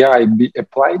be AI be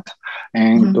applied,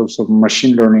 and also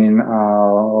machine learning.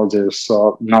 There's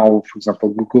now, for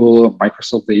example, Google,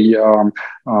 Microsoft, they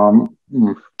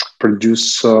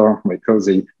produce open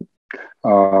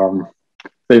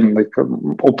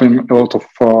a lot of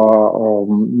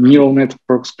neural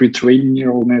networks, pre-trained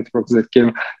neural networks that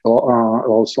can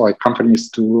also like companies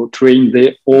to train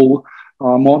their all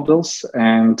models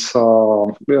and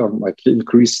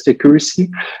increase accuracy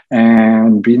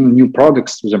and bring new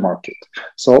products to the market.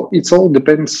 So it all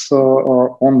depends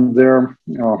on their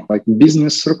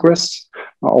business requests.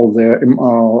 Or the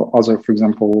other, for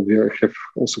example, we have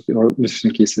also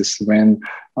interesting cases when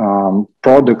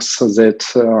products that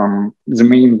the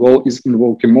main goal is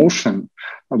invoke emotion,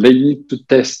 they need to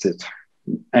test it.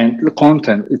 And the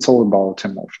content, it's all about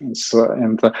emotions.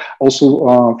 And also,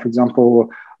 for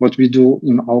example, what we do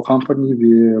in our company,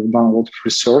 we have done a lot of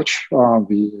research.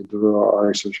 We do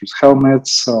research with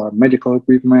helmets, medical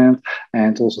equipment,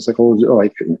 and also psychology.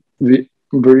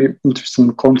 Very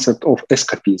interesting concept of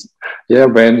escapism. Yeah,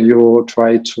 when you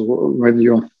try to, when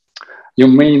your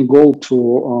main goal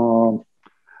to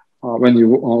when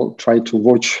you try to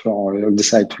watch or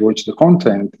decide to watch the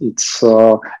content, it's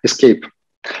escape.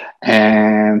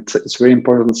 And it's very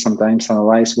important sometimes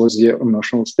analyze what's the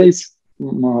emotional states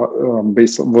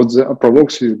based on what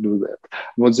provokes you to do that,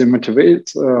 what they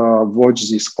motivate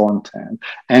watch this content,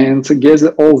 and gather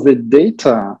all the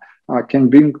data can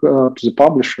bring to the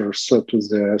publishers, to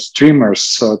the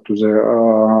streamers, to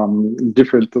the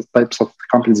different types of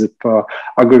companies that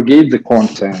aggregate the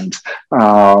content,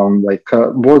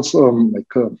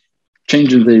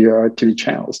 changing the TV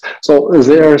channels. So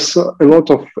there's a lot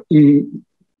of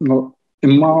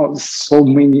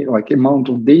amount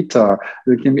of data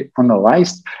that can be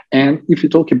analyzed. And if you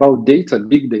talk about data,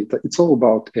 big data, it's all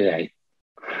about AI.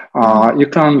 You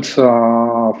can't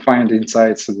find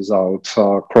insights without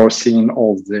crossing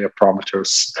all the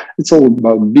parameters. It's all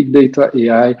about big data,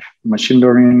 AI, machine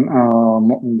learning. I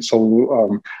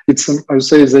would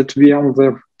say that we are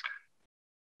the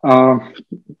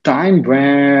time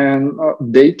when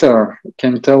data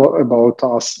can tell about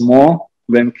us more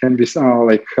than can be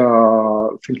think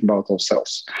about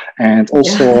ourselves. And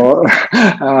also,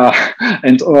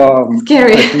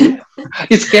 scary.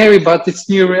 It's scary, but it's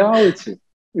new reality.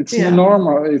 It's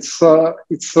normal. And for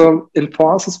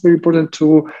us, it's very important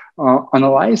to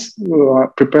analyze,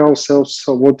 prepare ourselves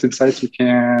what insights we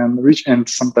can reach. And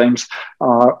sometimes,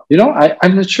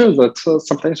 I'm not sure that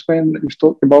sometimes when we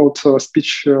talk about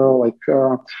speech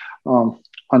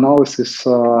analysis,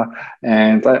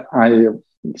 and I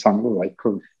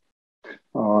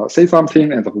say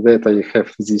something, and after that I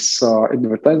have these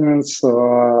advertisements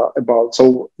about,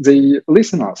 so they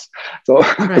listen us. So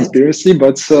conspiracy,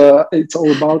 but it's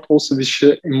all about also which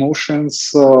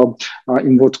emotions,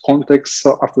 in what context,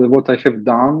 after what I have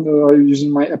done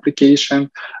using my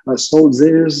application. So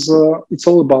there's, it's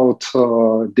all about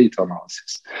data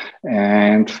analysis,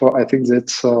 and I think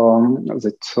that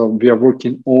we are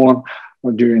working on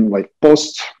during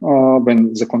post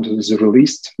when the content is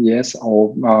released, yes,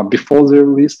 or before the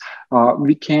release,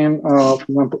 we can, for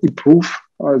example, improve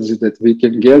that we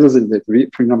can gather that we,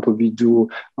 for example, we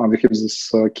have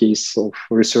this case of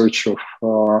research of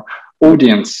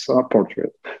audience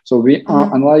portrait. So we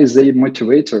analyze their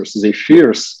motivators, their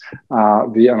fears.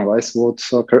 We analyze what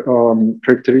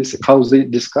characteristics, how they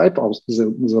describe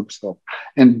themselves.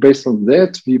 And based on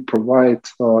that, we provide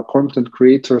content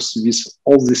creators with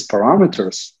all these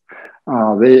parameters.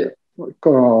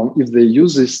 If they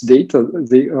use this data,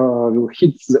 they will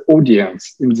hit the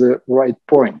audience in the right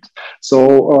point.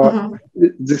 So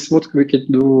this is what we can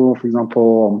do, for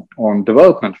example, on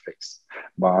development phase.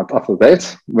 But after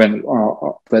that, when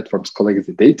platforms collect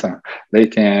the data, they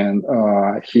can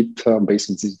hit based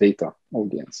on this data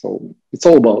audience. So it's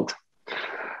all about.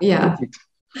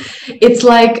 It's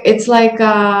like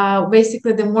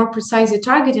basically the more precise your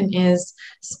targeting is,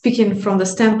 speaking from the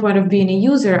standpoint of being a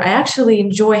user, I actually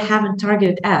enjoy having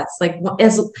targeted ads. Like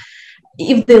as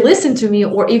if they listen to me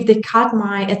or if they caught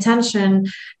my attention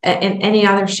in any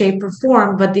other shape or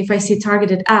form, but if I see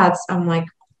targeted ads, I'm like,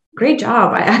 great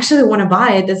job. I actually want to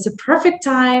buy it. It's a perfect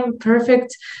time,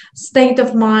 perfect state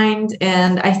of mind.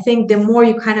 And I think the more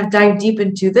you kind of dive deep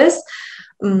into this,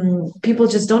 people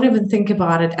just don't even think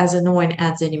about it as annoying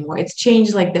ads anymore. It's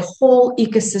changed like the whole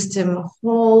ecosystem,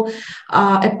 whole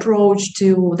approach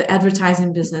to the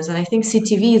advertising business. And I think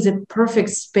CTV is a perfect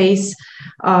space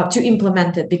to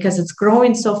implement it because it's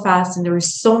growing so fast and there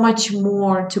is so much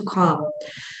more to come,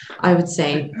 I would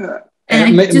say.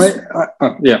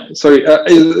 Yeah, sorry,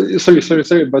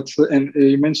 but and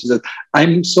you mentioned that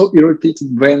I'm so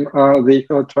irritated when they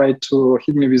try to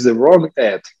hit me with the wrong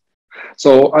ad.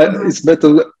 So it's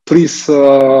better, please,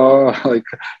 like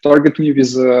target me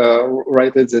with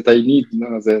right ads that I need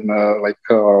than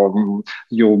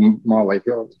you more like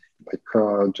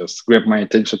just grab my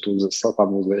attention to the stuff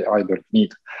that I don't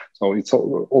need. So it's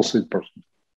also important.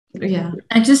 Yeah.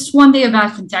 And just one thing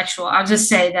about contextual, I'll just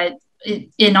say that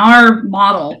in our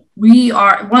model, we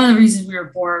are one of the reasons we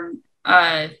were born.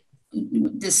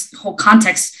 This whole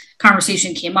context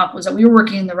conversation came up was that we were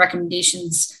working in the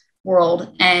recommendations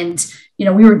world, and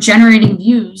we were generating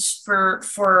views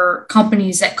for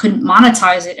companies that couldn't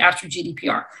monetize it after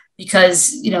GDPR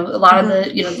because a lot of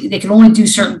the they could only do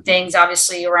certain things,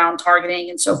 obviously around targeting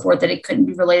and so forth, that it couldn't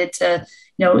be related to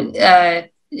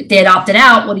if they had opted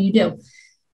out, what do you do?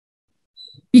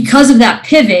 Because of that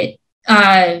pivot,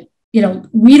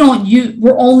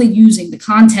 we're only using the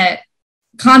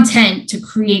content to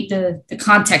create the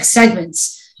context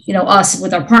segments, us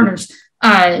with our partners.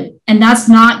 And that's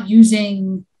not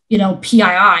using,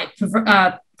 PII,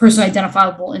 personally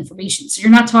identifiable information. So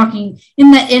you're not talking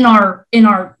in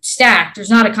our stack. There's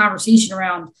not a conversation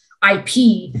around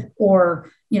IP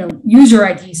or user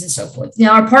IDs and so forth.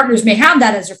 Now our partners may have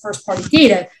that as their first party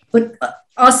data, but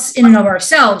us in and of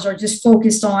ourselves are just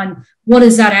focused on what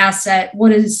is that asset,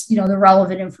 what is the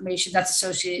relevant information that's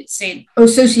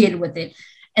associated with it,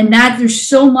 and that there's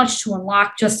so much to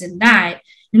unlock just in that.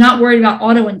 You're not worried about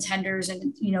auto intenders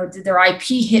and, did their IP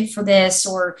hit for this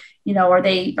or, are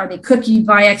they cookied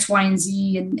by X, Y, and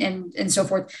Z and so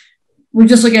forth. We're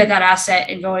just looking at that asset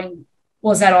and going,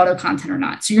 was that auto content or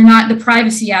not? So the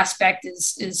privacy aspect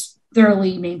is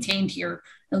thoroughly maintained here,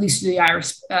 at least through the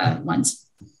Iris lens.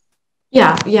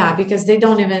 Yeah, because they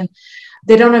don't even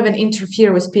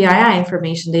interfere with PII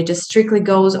information. They just strictly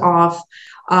goes off,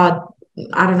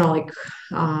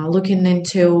 looking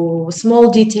into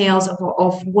small details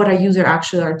of what a user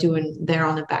actually are doing there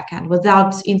on the back end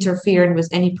without interfering with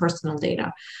any personal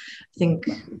data. I think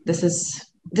this is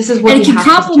what it can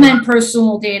complement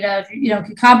personal data,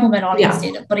 can complement audience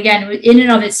data. But again, in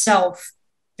and of itself,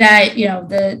 that,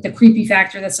 the creepy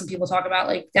factor that some people talk about,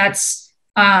 like that's,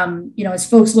 as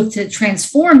folks look to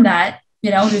transform that,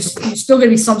 there's still going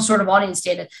to be some sort of audience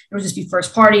data. It'll just be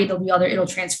first party. It'll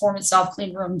transform itself,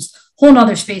 clean rooms, whole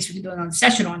nother space we can do another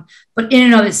session on. But in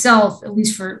and of itself, at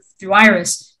least through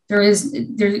Iris,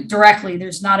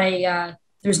 there's not a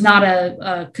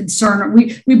concern.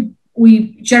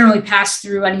 We generally pass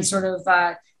through any sort of,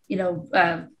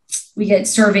 we get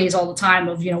surveys all the time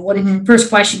of, what first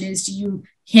question is, are you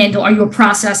a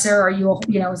processor? Are you,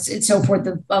 and so forth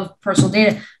of personal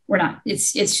data? We're not.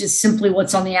 It's just simply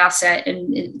what's on the asset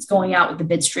and it's going out with the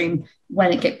bid stream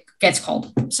when it gets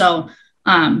called. So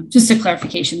just a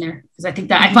clarification there, because I think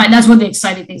that I find that's one of the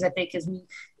exciting things, I think, is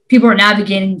people are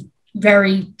navigating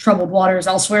very troubled waters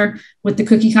elsewhere with the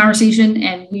cookie conversation.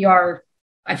 And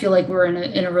I feel like we're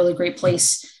in a really great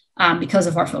place because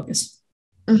of our focus.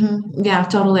 Yeah,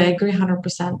 totally. I agree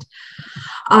 100%.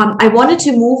 I wanted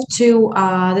to move to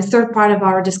the third part of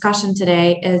our discussion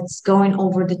today. It's going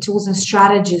over the tools and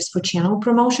strategies for channel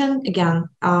promotion. Again,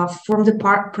 from the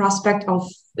prospect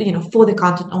of, for the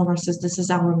content owners, as this is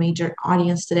our major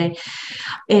audience today.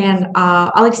 And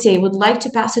Alexey, would like to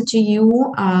pass it to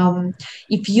you.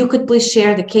 If you could please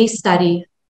share the case study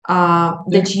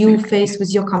that you faced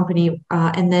with your company,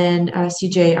 and then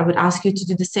CJ, I would ask you to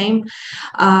do the same,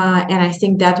 and I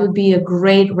think that would be a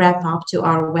great wrap up to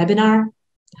our webinar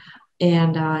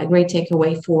and a great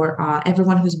takeaway for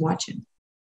everyone who's watching.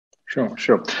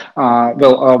 Sure.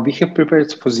 Well, we have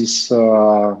prepared for this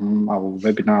our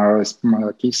webinar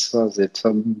case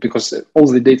that because all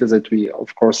the data that we,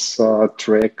 of course,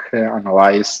 track,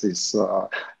 analyze is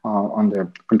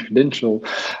under confidential.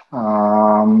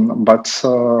 But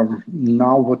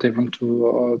now what I want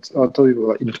to tell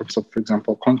you in terms of, for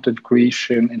example, content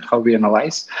creation and how we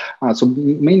analyze. So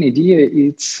main idea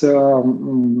is,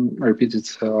 I repeat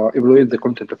it, evaluate the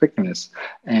content effectiveness.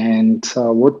 And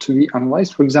what we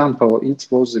analyze, for example, it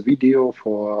was a video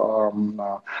for,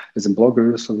 as a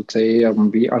blogger, so to say,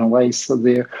 we analyze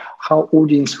how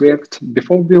audience react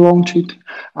before we launch it.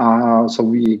 So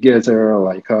we gather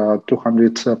like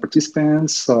 200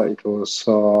 participants. It was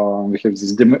we have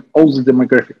this all the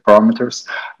demographic parameters.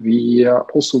 We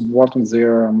also one of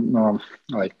their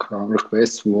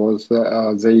requests was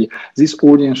this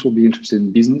audience will be interested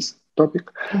in business topic,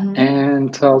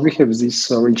 and we have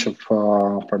this range of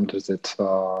parameters that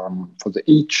for the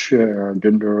age,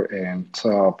 gender, and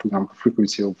for example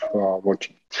frequency of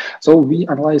watching. So we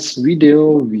analyze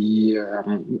video. We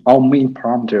our main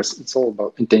parameters. It's all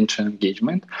about intention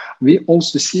engagement. We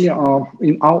also see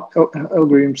in our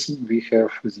algorithms we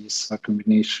have this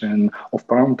combination of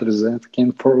parameters that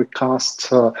can forecast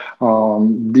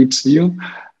deep view,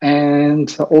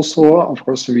 and also of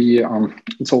course we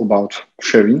it's all about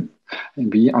sharing.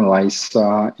 And we analyze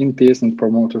NPS and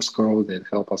promoter score that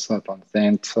help us to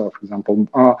understand, for example,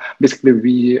 basically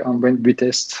we when we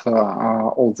test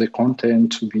all the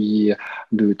content, we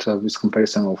do it with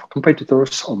comparison of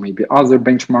competitors or maybe other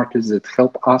benchmarks that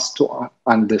help us to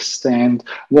understand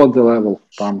what the level of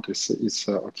parameters is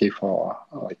okay for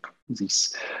like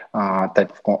this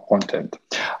type of content.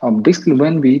 Basically,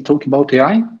 when we talk about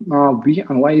AI, we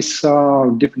analyze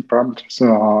different parameters.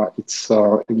 It's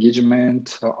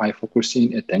engagement, eye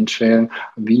focusing, attention.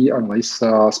 We analyze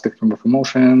spectrum of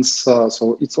emotions.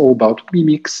 So it's all about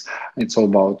mimics. It's all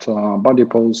about body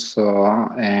pose.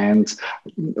 And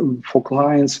for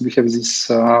clients, we have these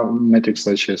metrics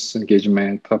such as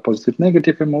engagement, positive,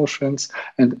 negative emotions,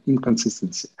 and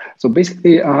inconsistency. So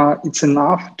basically, it's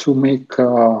enough to make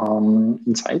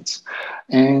insights.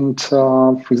 And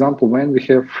for example, when we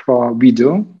have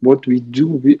video, what we do,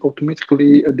 we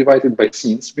automatically divide it by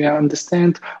scenes. We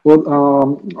understand what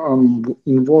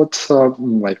in what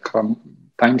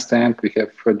timestamp we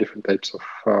have different types of,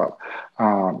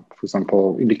 for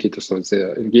example, indicators of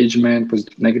the engagement,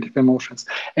 positive, negative emotions.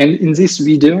 And in this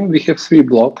video, we have 3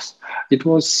 blocks. It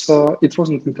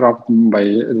wasn't interrupted by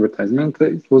advertisement.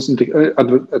 It wasn't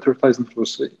advertisement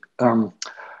was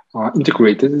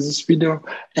integrated in this video,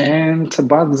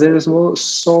 but there is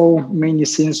so many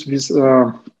scenes with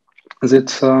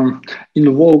that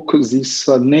invoke these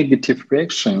negative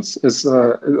reactions as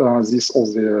this all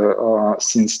the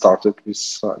scenes started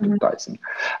with advertising.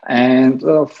 And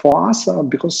for us,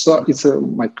 because it's a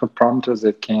microparameter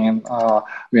that can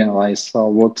we analyze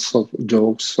what sort of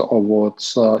jokes or what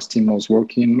stimulus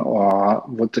working or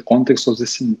what the context of the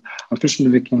scene.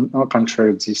 Unfortunately, we can't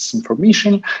share this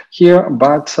information here,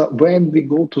 but when we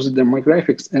go to the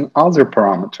demographics and other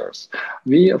parameters,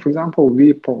 we, for example,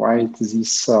 we provide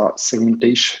this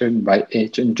segmentation by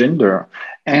age and gender,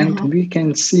 and we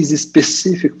can see the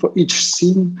specific for each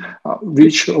scene,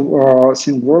 which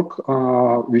scene work,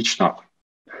 which not.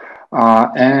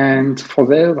 And for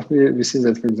that, we see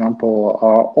that, for example,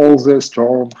 all the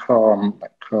strong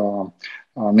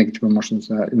negative emotions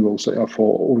involves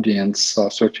for audience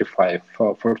 35,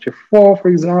 44, for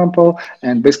example,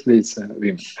 and basically it's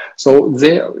women. So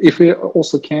there, if we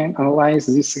also can analyze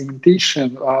this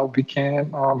segmentation, we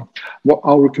can, what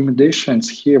our recommendations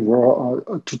here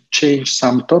were to change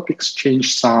some topics,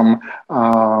 change some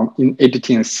in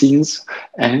editing scenes,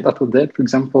 and after that, for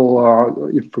example,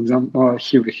 if for example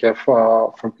here we have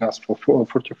forecast for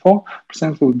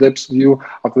 44% of depth view,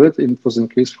 after that it was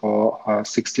increased for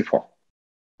 64.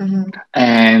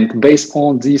 And based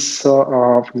on this,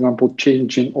 for example,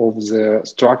 changing of the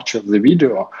structure of the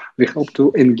video, we hope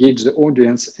to engage the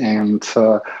audience and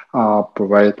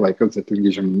provide like that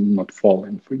engagement not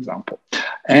falling, for example.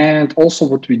 And also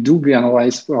what we do, we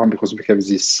analyze, because we have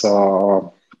this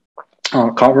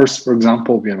covers, for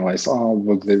example, we analyze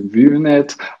what they're viewing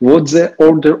it, what's the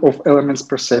order of elements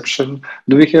perception,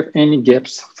 do we have any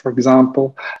gaps, for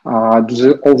example,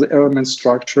 do all the elements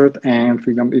structured, and for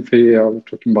example, if we are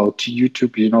talking about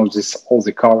YouTube, you know, this all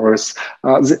the covers,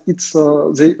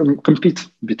 they compete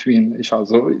between each other.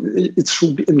 So it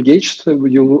should be engaged.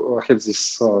 You have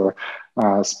this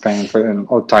span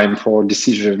or time for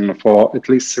decision for at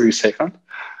least 3 seconds.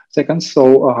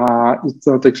 So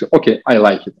it takes, okay, I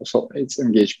like it. So it's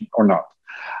engagement or not.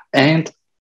 And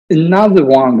another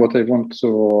one, what I want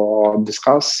to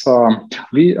discuss,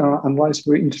 we analyze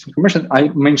very interesting information. I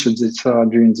mentioned it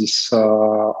during this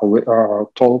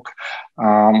talk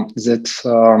that,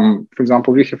 for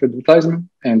example, we have advertisement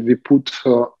and we put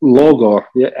logo,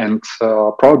 yeah, and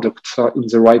product in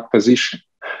the right position,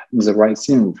 in the right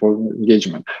scene for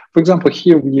engagement. For example,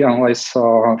 here we analyze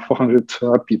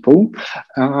 400 people.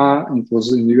 It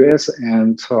was in the US,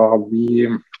 and we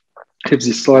have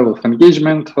this level of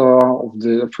engagement for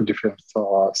different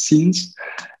scenes.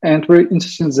 And very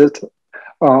interesting that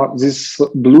this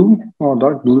blue or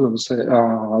dark blue, I would say,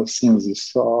 seeing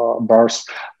these bars,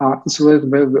 it's where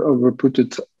we put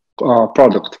it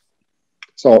product.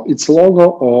 So it's logo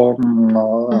or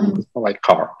like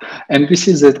car. And we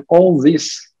see that all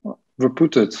this we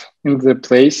put it in the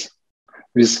place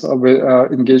with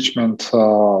engagement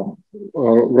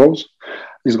rows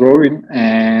is growing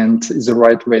and is the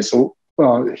right way. So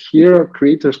here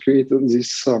creators created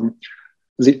this,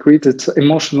 they created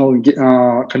emotional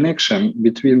connection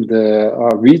between the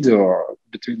reader,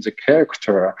 between the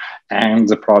character and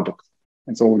the product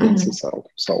and the audience itself.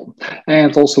 So,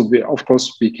 and also of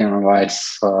course we can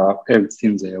analyze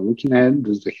everything they're looking at.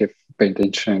 Do they have pay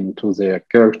attention to their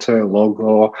character,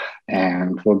 logo,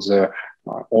 and what's the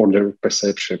order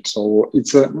perception. So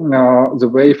it's the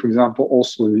way, for example,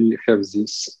 also we have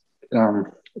this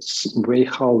way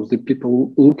how the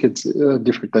people look at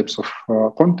different types of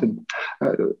content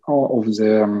of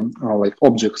the like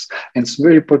objects. And it's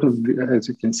very important, as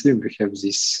you can see, we have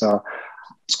these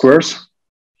squares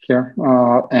here,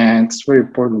 and it's very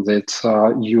important that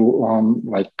you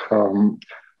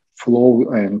flow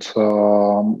and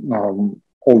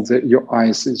your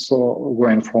eyes is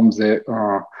going from the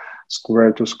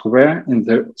square to square in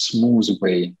the smooth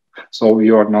way. So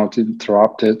you are not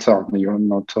interrupted, you're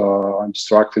not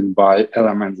distracted by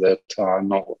elements that are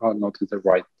not in the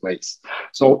right place.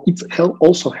 So it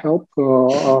also helps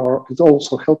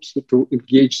to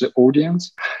engage the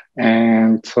audience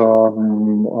and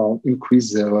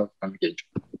increase the level of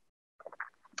engagement.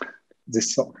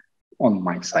 This is on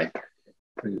my side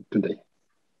for you today.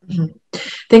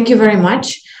 Thank you very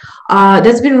much.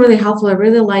 That's been really helpful. I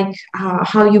really like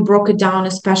how you broke it down,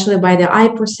 especially by the eye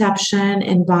perception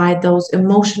and by those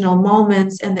emotional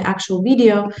moments in the actual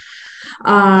video.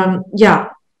 Yeah,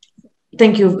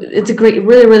 thank you. It's a great,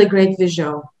 really great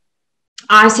visual.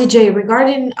 CJ,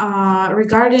 regarding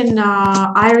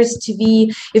Iris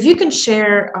TV, if you can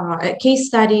share a case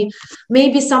study,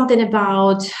 maybe something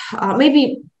about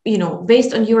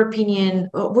based on your opinion,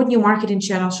 what new marketing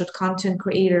channels should content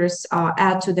creators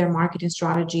add to their marketing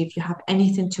strategy? If you have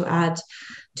anything to add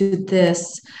to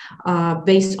this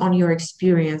based on your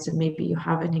experience, and maybe you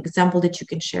have an example that you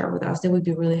can share with us, that would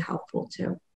be really helpful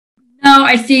too. No,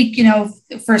 I think,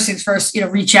 first things first,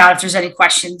 reach out if there's any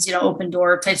questions, open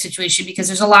door type situation, because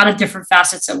there's a lot of different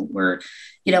facets that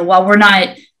while we're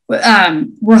not,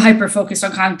 we're hyper focused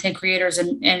on content creators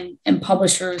and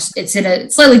publishers, it's in a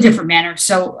slightly different manner.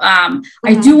 So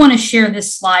I do want to share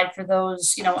this slide for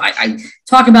those, I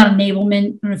talk about enablement.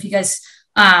 I don't know if you guys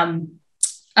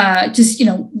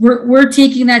we're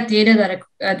taking that data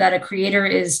that a creator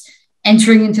is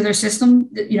entering into their system,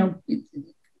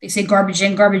 they say garbage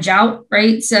in, garbage out,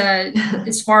 right? So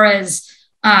as far as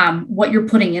what you're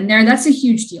putting in there, that's a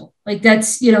huge deal. Like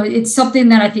that's, it's something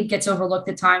that I think gets overlooked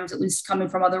at times, at least coming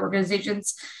from other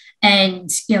organizations. And,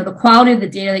 the quality of the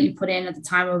data that you put in at the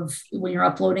time of when you're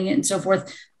uploading it and so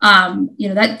forth,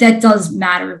 that does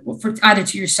matter for either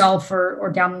to yourself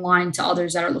or down the line to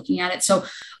others that are looking at it. So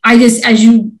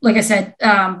like I said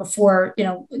before,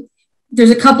 there's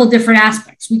a couple different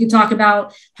aspects. We could talk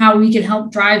about how we can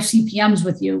help drive CPMs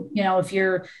with you. If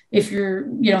you're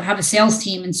have a sales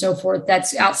team and so forth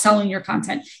that's out selling your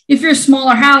content. If you're a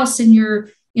smaller house and you're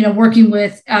working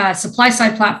with supply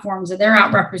side platforms and they're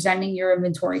out representing your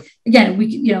inventory. Again,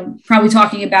 we could probably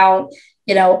talking about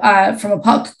from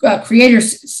a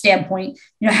creator's standpoint.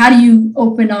 How do you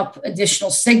open up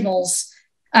additional signals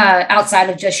outside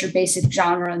of just your basic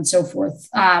genre and so forth?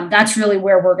 That's really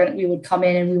where we would come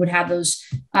in, and we would have those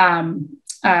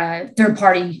third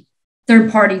party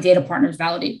data partners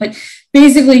validate. But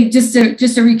basically, just to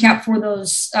recap for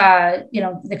those,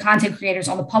 the content creators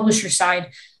on the publisher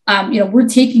side, we're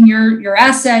taking your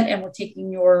asset and we're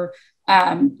taking your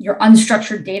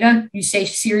unstructured data. You say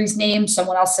series name,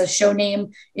 someone else says show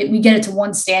name. We get it to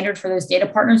one standard for those data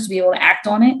partners to be able to act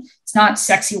on it. It's not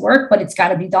sexy work, but it's got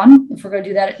to be done. If we're going to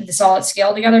do this all at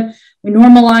scale together, we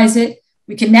normalize it.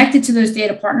 We connect it to those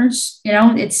data partners.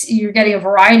 You're getting a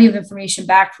variety of information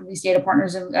back from these data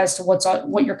partners as to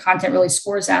what your content really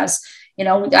scores as.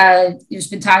 There's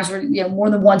been times where, more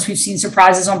than once we've seen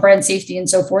surprises on brand safety and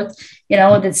so forth,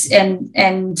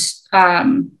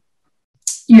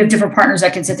 you have different partners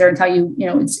that can sit there and tell you,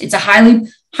 it's a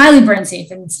highly brand safe,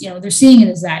 and they're seeing it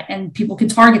as that, and people can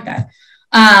target that.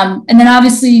 And then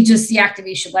obviously just the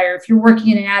activation layer. If you're working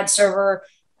in an ad server,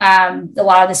 a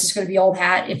lot of this is going to be old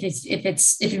hat.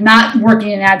 If you're not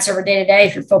working in an ad server day to day,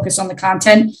 if you're focused on the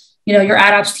content, your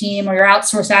ad ops team or your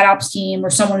outsourced ad ops team or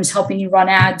someone who's helping you run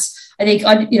ads, I think,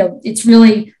 it's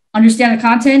really understand the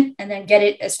content and then get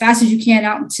it as fast as you can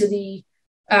out into the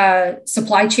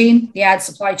supply chain, the ad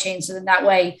supply chain. So then that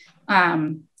way,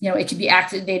 it can be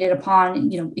activated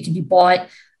upon, it can be bought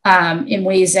in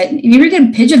ways that you're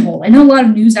getting pigeonholed. I know a lot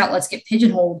of news outlets get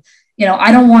pigeonholed.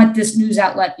 I don't want this news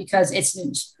outlet because it's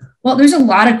news. Well, there's a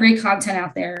lot of great content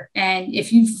out there. And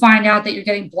if you find out that you're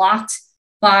getting blocked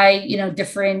by,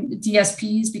 different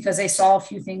DSPs because they saw a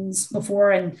few things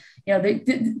before, and,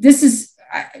 this is,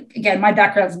 again, my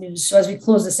background is news. So as we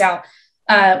close this out,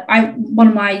 one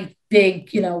of my big,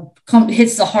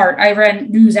 hits the heart. I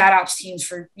ran news ad ops teams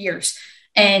for years,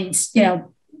 and,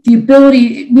 the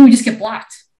ability, we would just get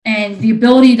blocked, and the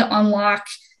ability to unlock,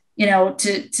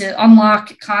 to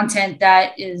unlock content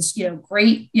that is,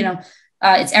 great,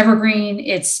 it's evergreen,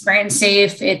 it's brand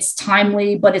safe, it's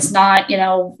timely, but it's not,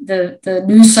 the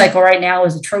news cycle right now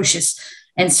is atrocious.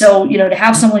 And so, to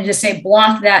have someone just say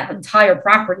block that entire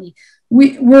property,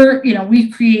 we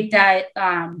create that,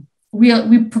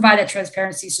 we provide that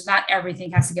transparency. So not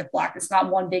everything has to get blocked. It's not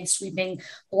one big sweeping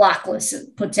block list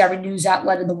that puts every news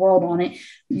outlet in the world on it.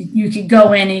 You can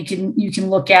go in and you can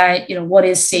look at, what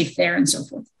is safe there and so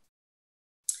forth.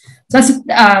 So that's,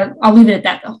 I'll leave it at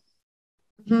that though.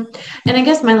 Mm-hmm. And I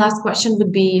guess my last question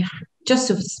would be, just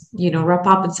to wrap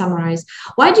up and summarize,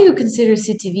 why do you consider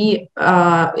CTV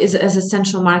as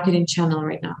essential marketing channel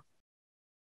right now?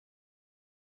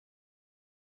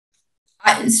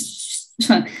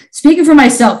 Speaking for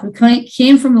myself, who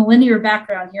came from a linear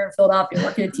background here in Philadelphia,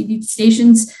 working at TV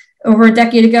stations over a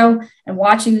decade ago and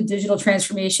watching the digital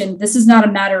transformation, this is not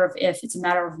a matter of if, it's a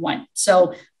matter of when.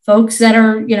 So folks that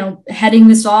are, heading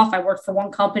this off, I worked for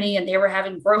one company and they were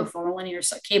having growth on the linear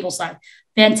cable side.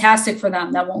 Fantastic for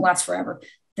them. That won't last forever.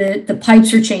 The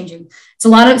pipes are changing. It's a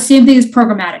lot of same thing as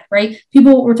programmatic, right?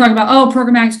 People were talking about,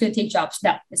 programmatic is going to take jobs.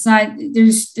 No, it's not.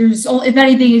 There's if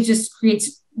anything, it just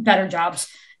creates better jobs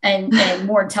and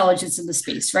more intelligence in the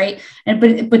space, right?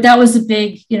 But that was the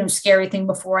big, scary thing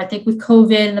before. I think with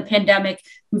COVID and the pandemic,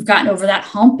 we've gotten over that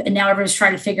hump, and now everyone's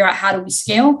trying to figure out how do we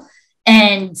scale.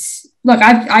 And look,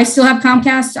 I still have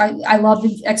Comcast. I love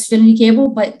the Xfinity cable,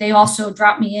 but they also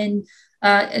dropped me in,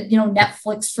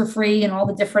 Netflix for free and all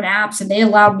the different apps, and they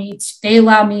allow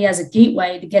me as a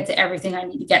gateway to get to everything I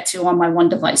need to get to on my one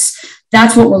device.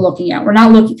 That's what we're looking at. We're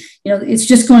not looking, it's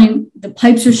just going. The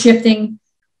pipes are shifting.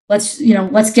 Let's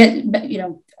get,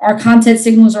 our content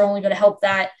signals are only going to help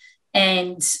that.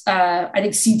 And I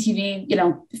think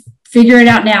CTV, figure it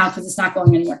out now because it's not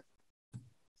going anywhere.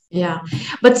 Yeah,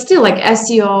 but still, like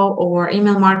SEO or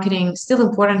email marketing, still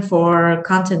important for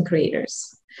content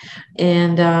creators.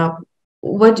 And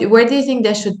why do you think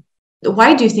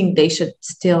they should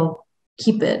still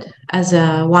keep it as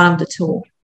one of the tools?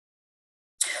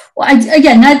 Well,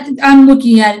 I'm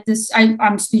looking at this.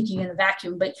 I'm speaking in a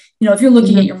vacuum, but if you're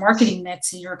looking at your marketing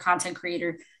mix and you're a content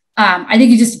creator, I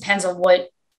think it just depends on what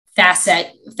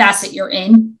facet you're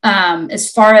in.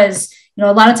 As far as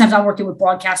a lot of times I'm working with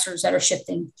broadcasters that are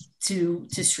shifting to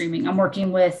streaming. I'm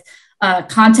working with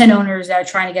content owners that are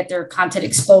trying to get their content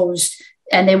exposed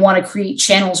and they want to create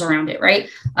channels around it, right?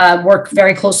 Work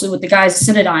very closely with the guys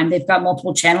at Cinedigm. They've got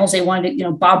multiple channels. They wanted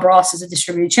to, Bob Ross is a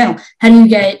distributed channel. How do you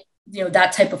get,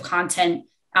 that type of content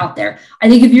out there? I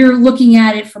think if you're looking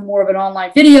at it from more of an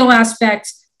online video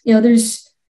aspect,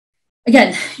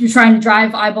 again, you're trying to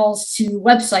drive eyeballs to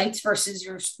websites versus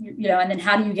and then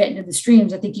how do you get into the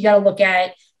streams? I think you got to look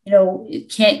at,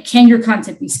 can your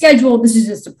content be scheduled? This is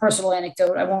just a personal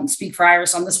anecdote. I won't speak for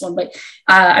Iris on this one, but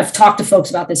I've talked to folks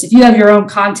about this. If you have your own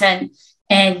content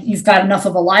and you've got enough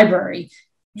of a library,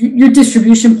 your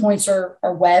distribution points are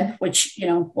web, which,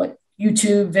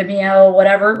 YouTube, Vimeo,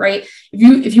 whatever, right?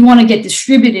 If you want to get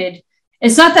distributed,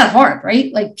 it's not that hard,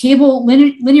 right? Like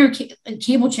linear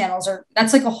cable channels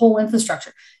that's like a whole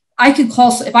infrastructure. I could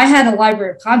call, if I had a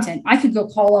library of content, I could go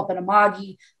call up an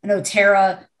Amagi, an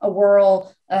Otera, a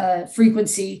Whirl,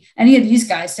 Frequency, any of these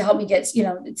guys to help me get,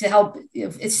 to help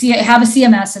have a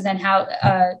CMS and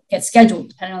then get scheduled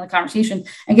depending on the conversation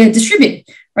and get it distributed,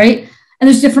 right? And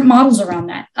there's different models around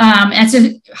that. And it's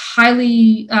a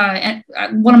highly,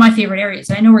 one of my favorite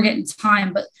areas. I know we're getting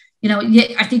time, but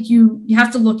I think you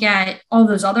have to look at all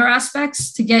those other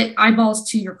aspects to get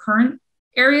eyeballs to your current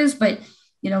areas, but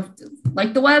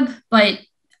like the web, but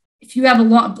if you have a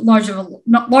large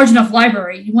enough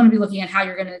library, you want to be looking at how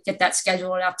you're going to get that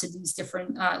scheduled out to these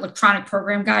different electronic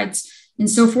program guides and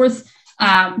so forth.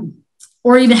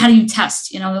 Or even how do you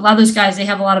test? You know, a lot of those guys, they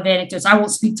have a lot of anecdotes. I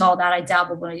won't speak to all that. I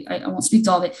dabble, but I won't speak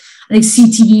to all of it. I think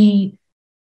CTV,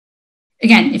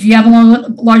 again, if you have a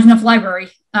large enough library,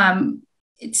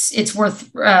 it's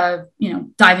worth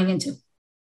diving into.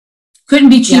 Couldn't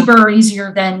be cheaper or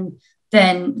easier than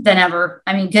ever.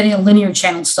 I mean, getting a linear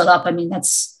channel stood up. I mean,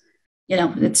 that's,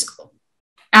 it's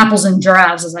apples and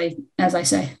giraffes, as I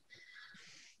say.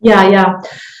 Yeah.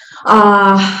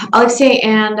 Alexey,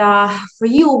 and for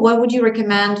you, what would you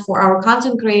recommend for our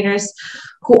content creators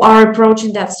who are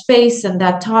approaching that space and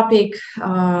that topic?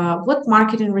 What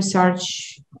marketing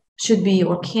research should be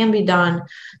or can be done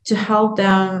to help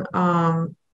them,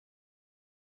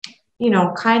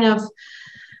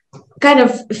 kind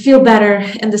of feel better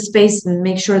in the space and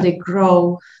make sure they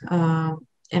grow and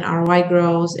ROI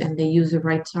grows and they use the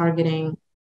right targeting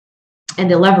and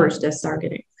they leverage this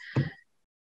targeting?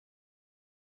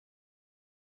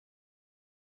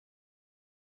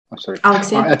 I'm sorry.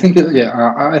 Alexey? I think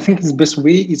the best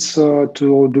way is to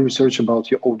do research about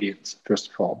your audience first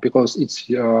of all, because it's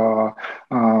the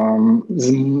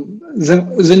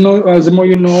more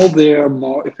you know, the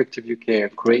more effective you can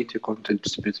create your content,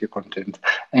 distribute your content,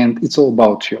 and it's all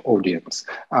about your audience.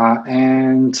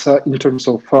 And in terms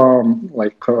of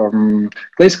classical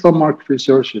market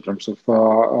research, in terms of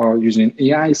using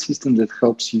AI system that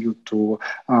helps you to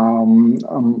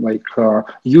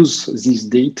use this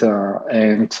data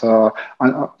and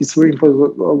it's very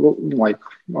important,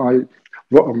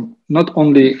 not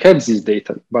only have this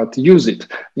data, but use it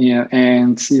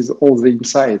and see all the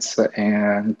insights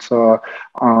and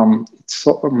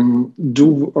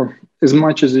do as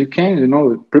much as you can.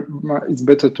 It's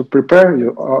better to prepare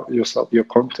yourself, your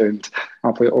content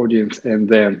for your audience, and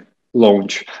then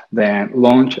launch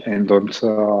and don't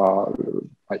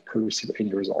receive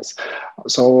any results.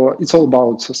 So it's all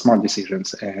about smart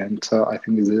decisions, and I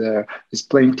think there's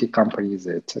plenty of companies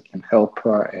that can help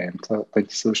and plenty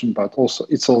solutions, but also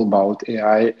it's all about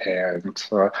AI and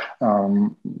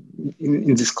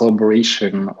in this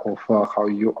collaboration of how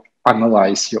you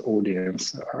analyze your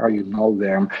audience, how you know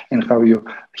them, and how you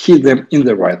hit them in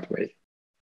the right way.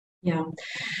 Yeah,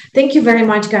 thank you very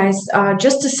much, guys.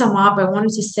 Just to sum up, I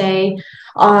wanted to say,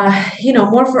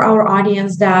 more for our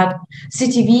audience that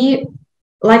CTV,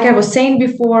 like I was saying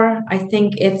before, I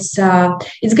think it's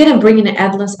going to bring an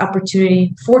endless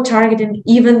opportunity for targeting,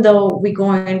 even though we're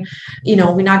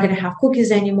not going to have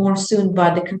cookies anymore soon,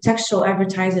 but the contextual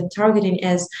advertising targeting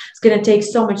is going to take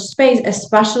so much space,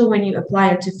 especially when you apply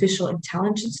artificial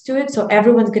intelligence to it. So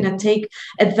everyone's going to take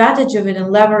advantage of it and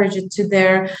leverage it to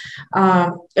their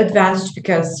advantage,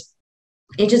 because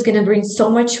it's just going to bring so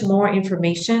much more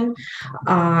information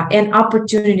and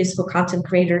opportunities for content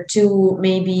creator to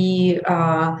maybe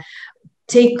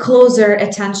pay closer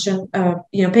attention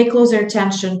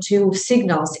to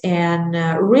signals and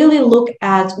really look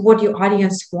at what your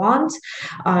audience wants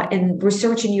and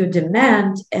researching your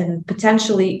demand and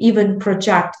potentially even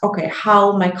project, okay,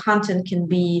 how my content can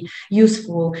be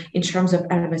useful in terms of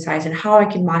advertising, how I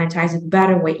can monetize it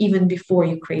better way, even before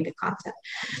you create the content.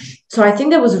 So I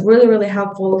think that was really, really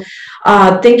helpful.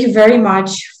 Thank you very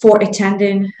much for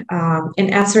attending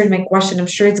and answering my question. I'm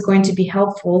sure it's going to be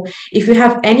helpful. If you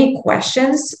have any questions,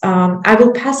 I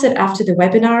will pass it after the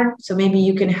webinar, so maybe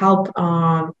you can help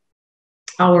our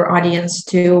audience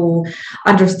to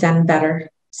understand better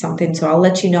something. So I'll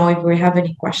let you know if we have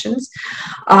any questions.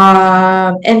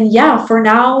 And yeah, for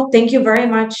now, thank you very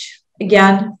much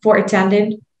again for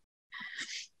attending.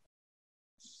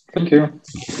 Thank you.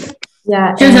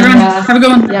 Yeah. Cheers, everyone. Have a good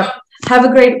one. Yep. Have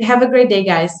a great day,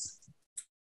 guys.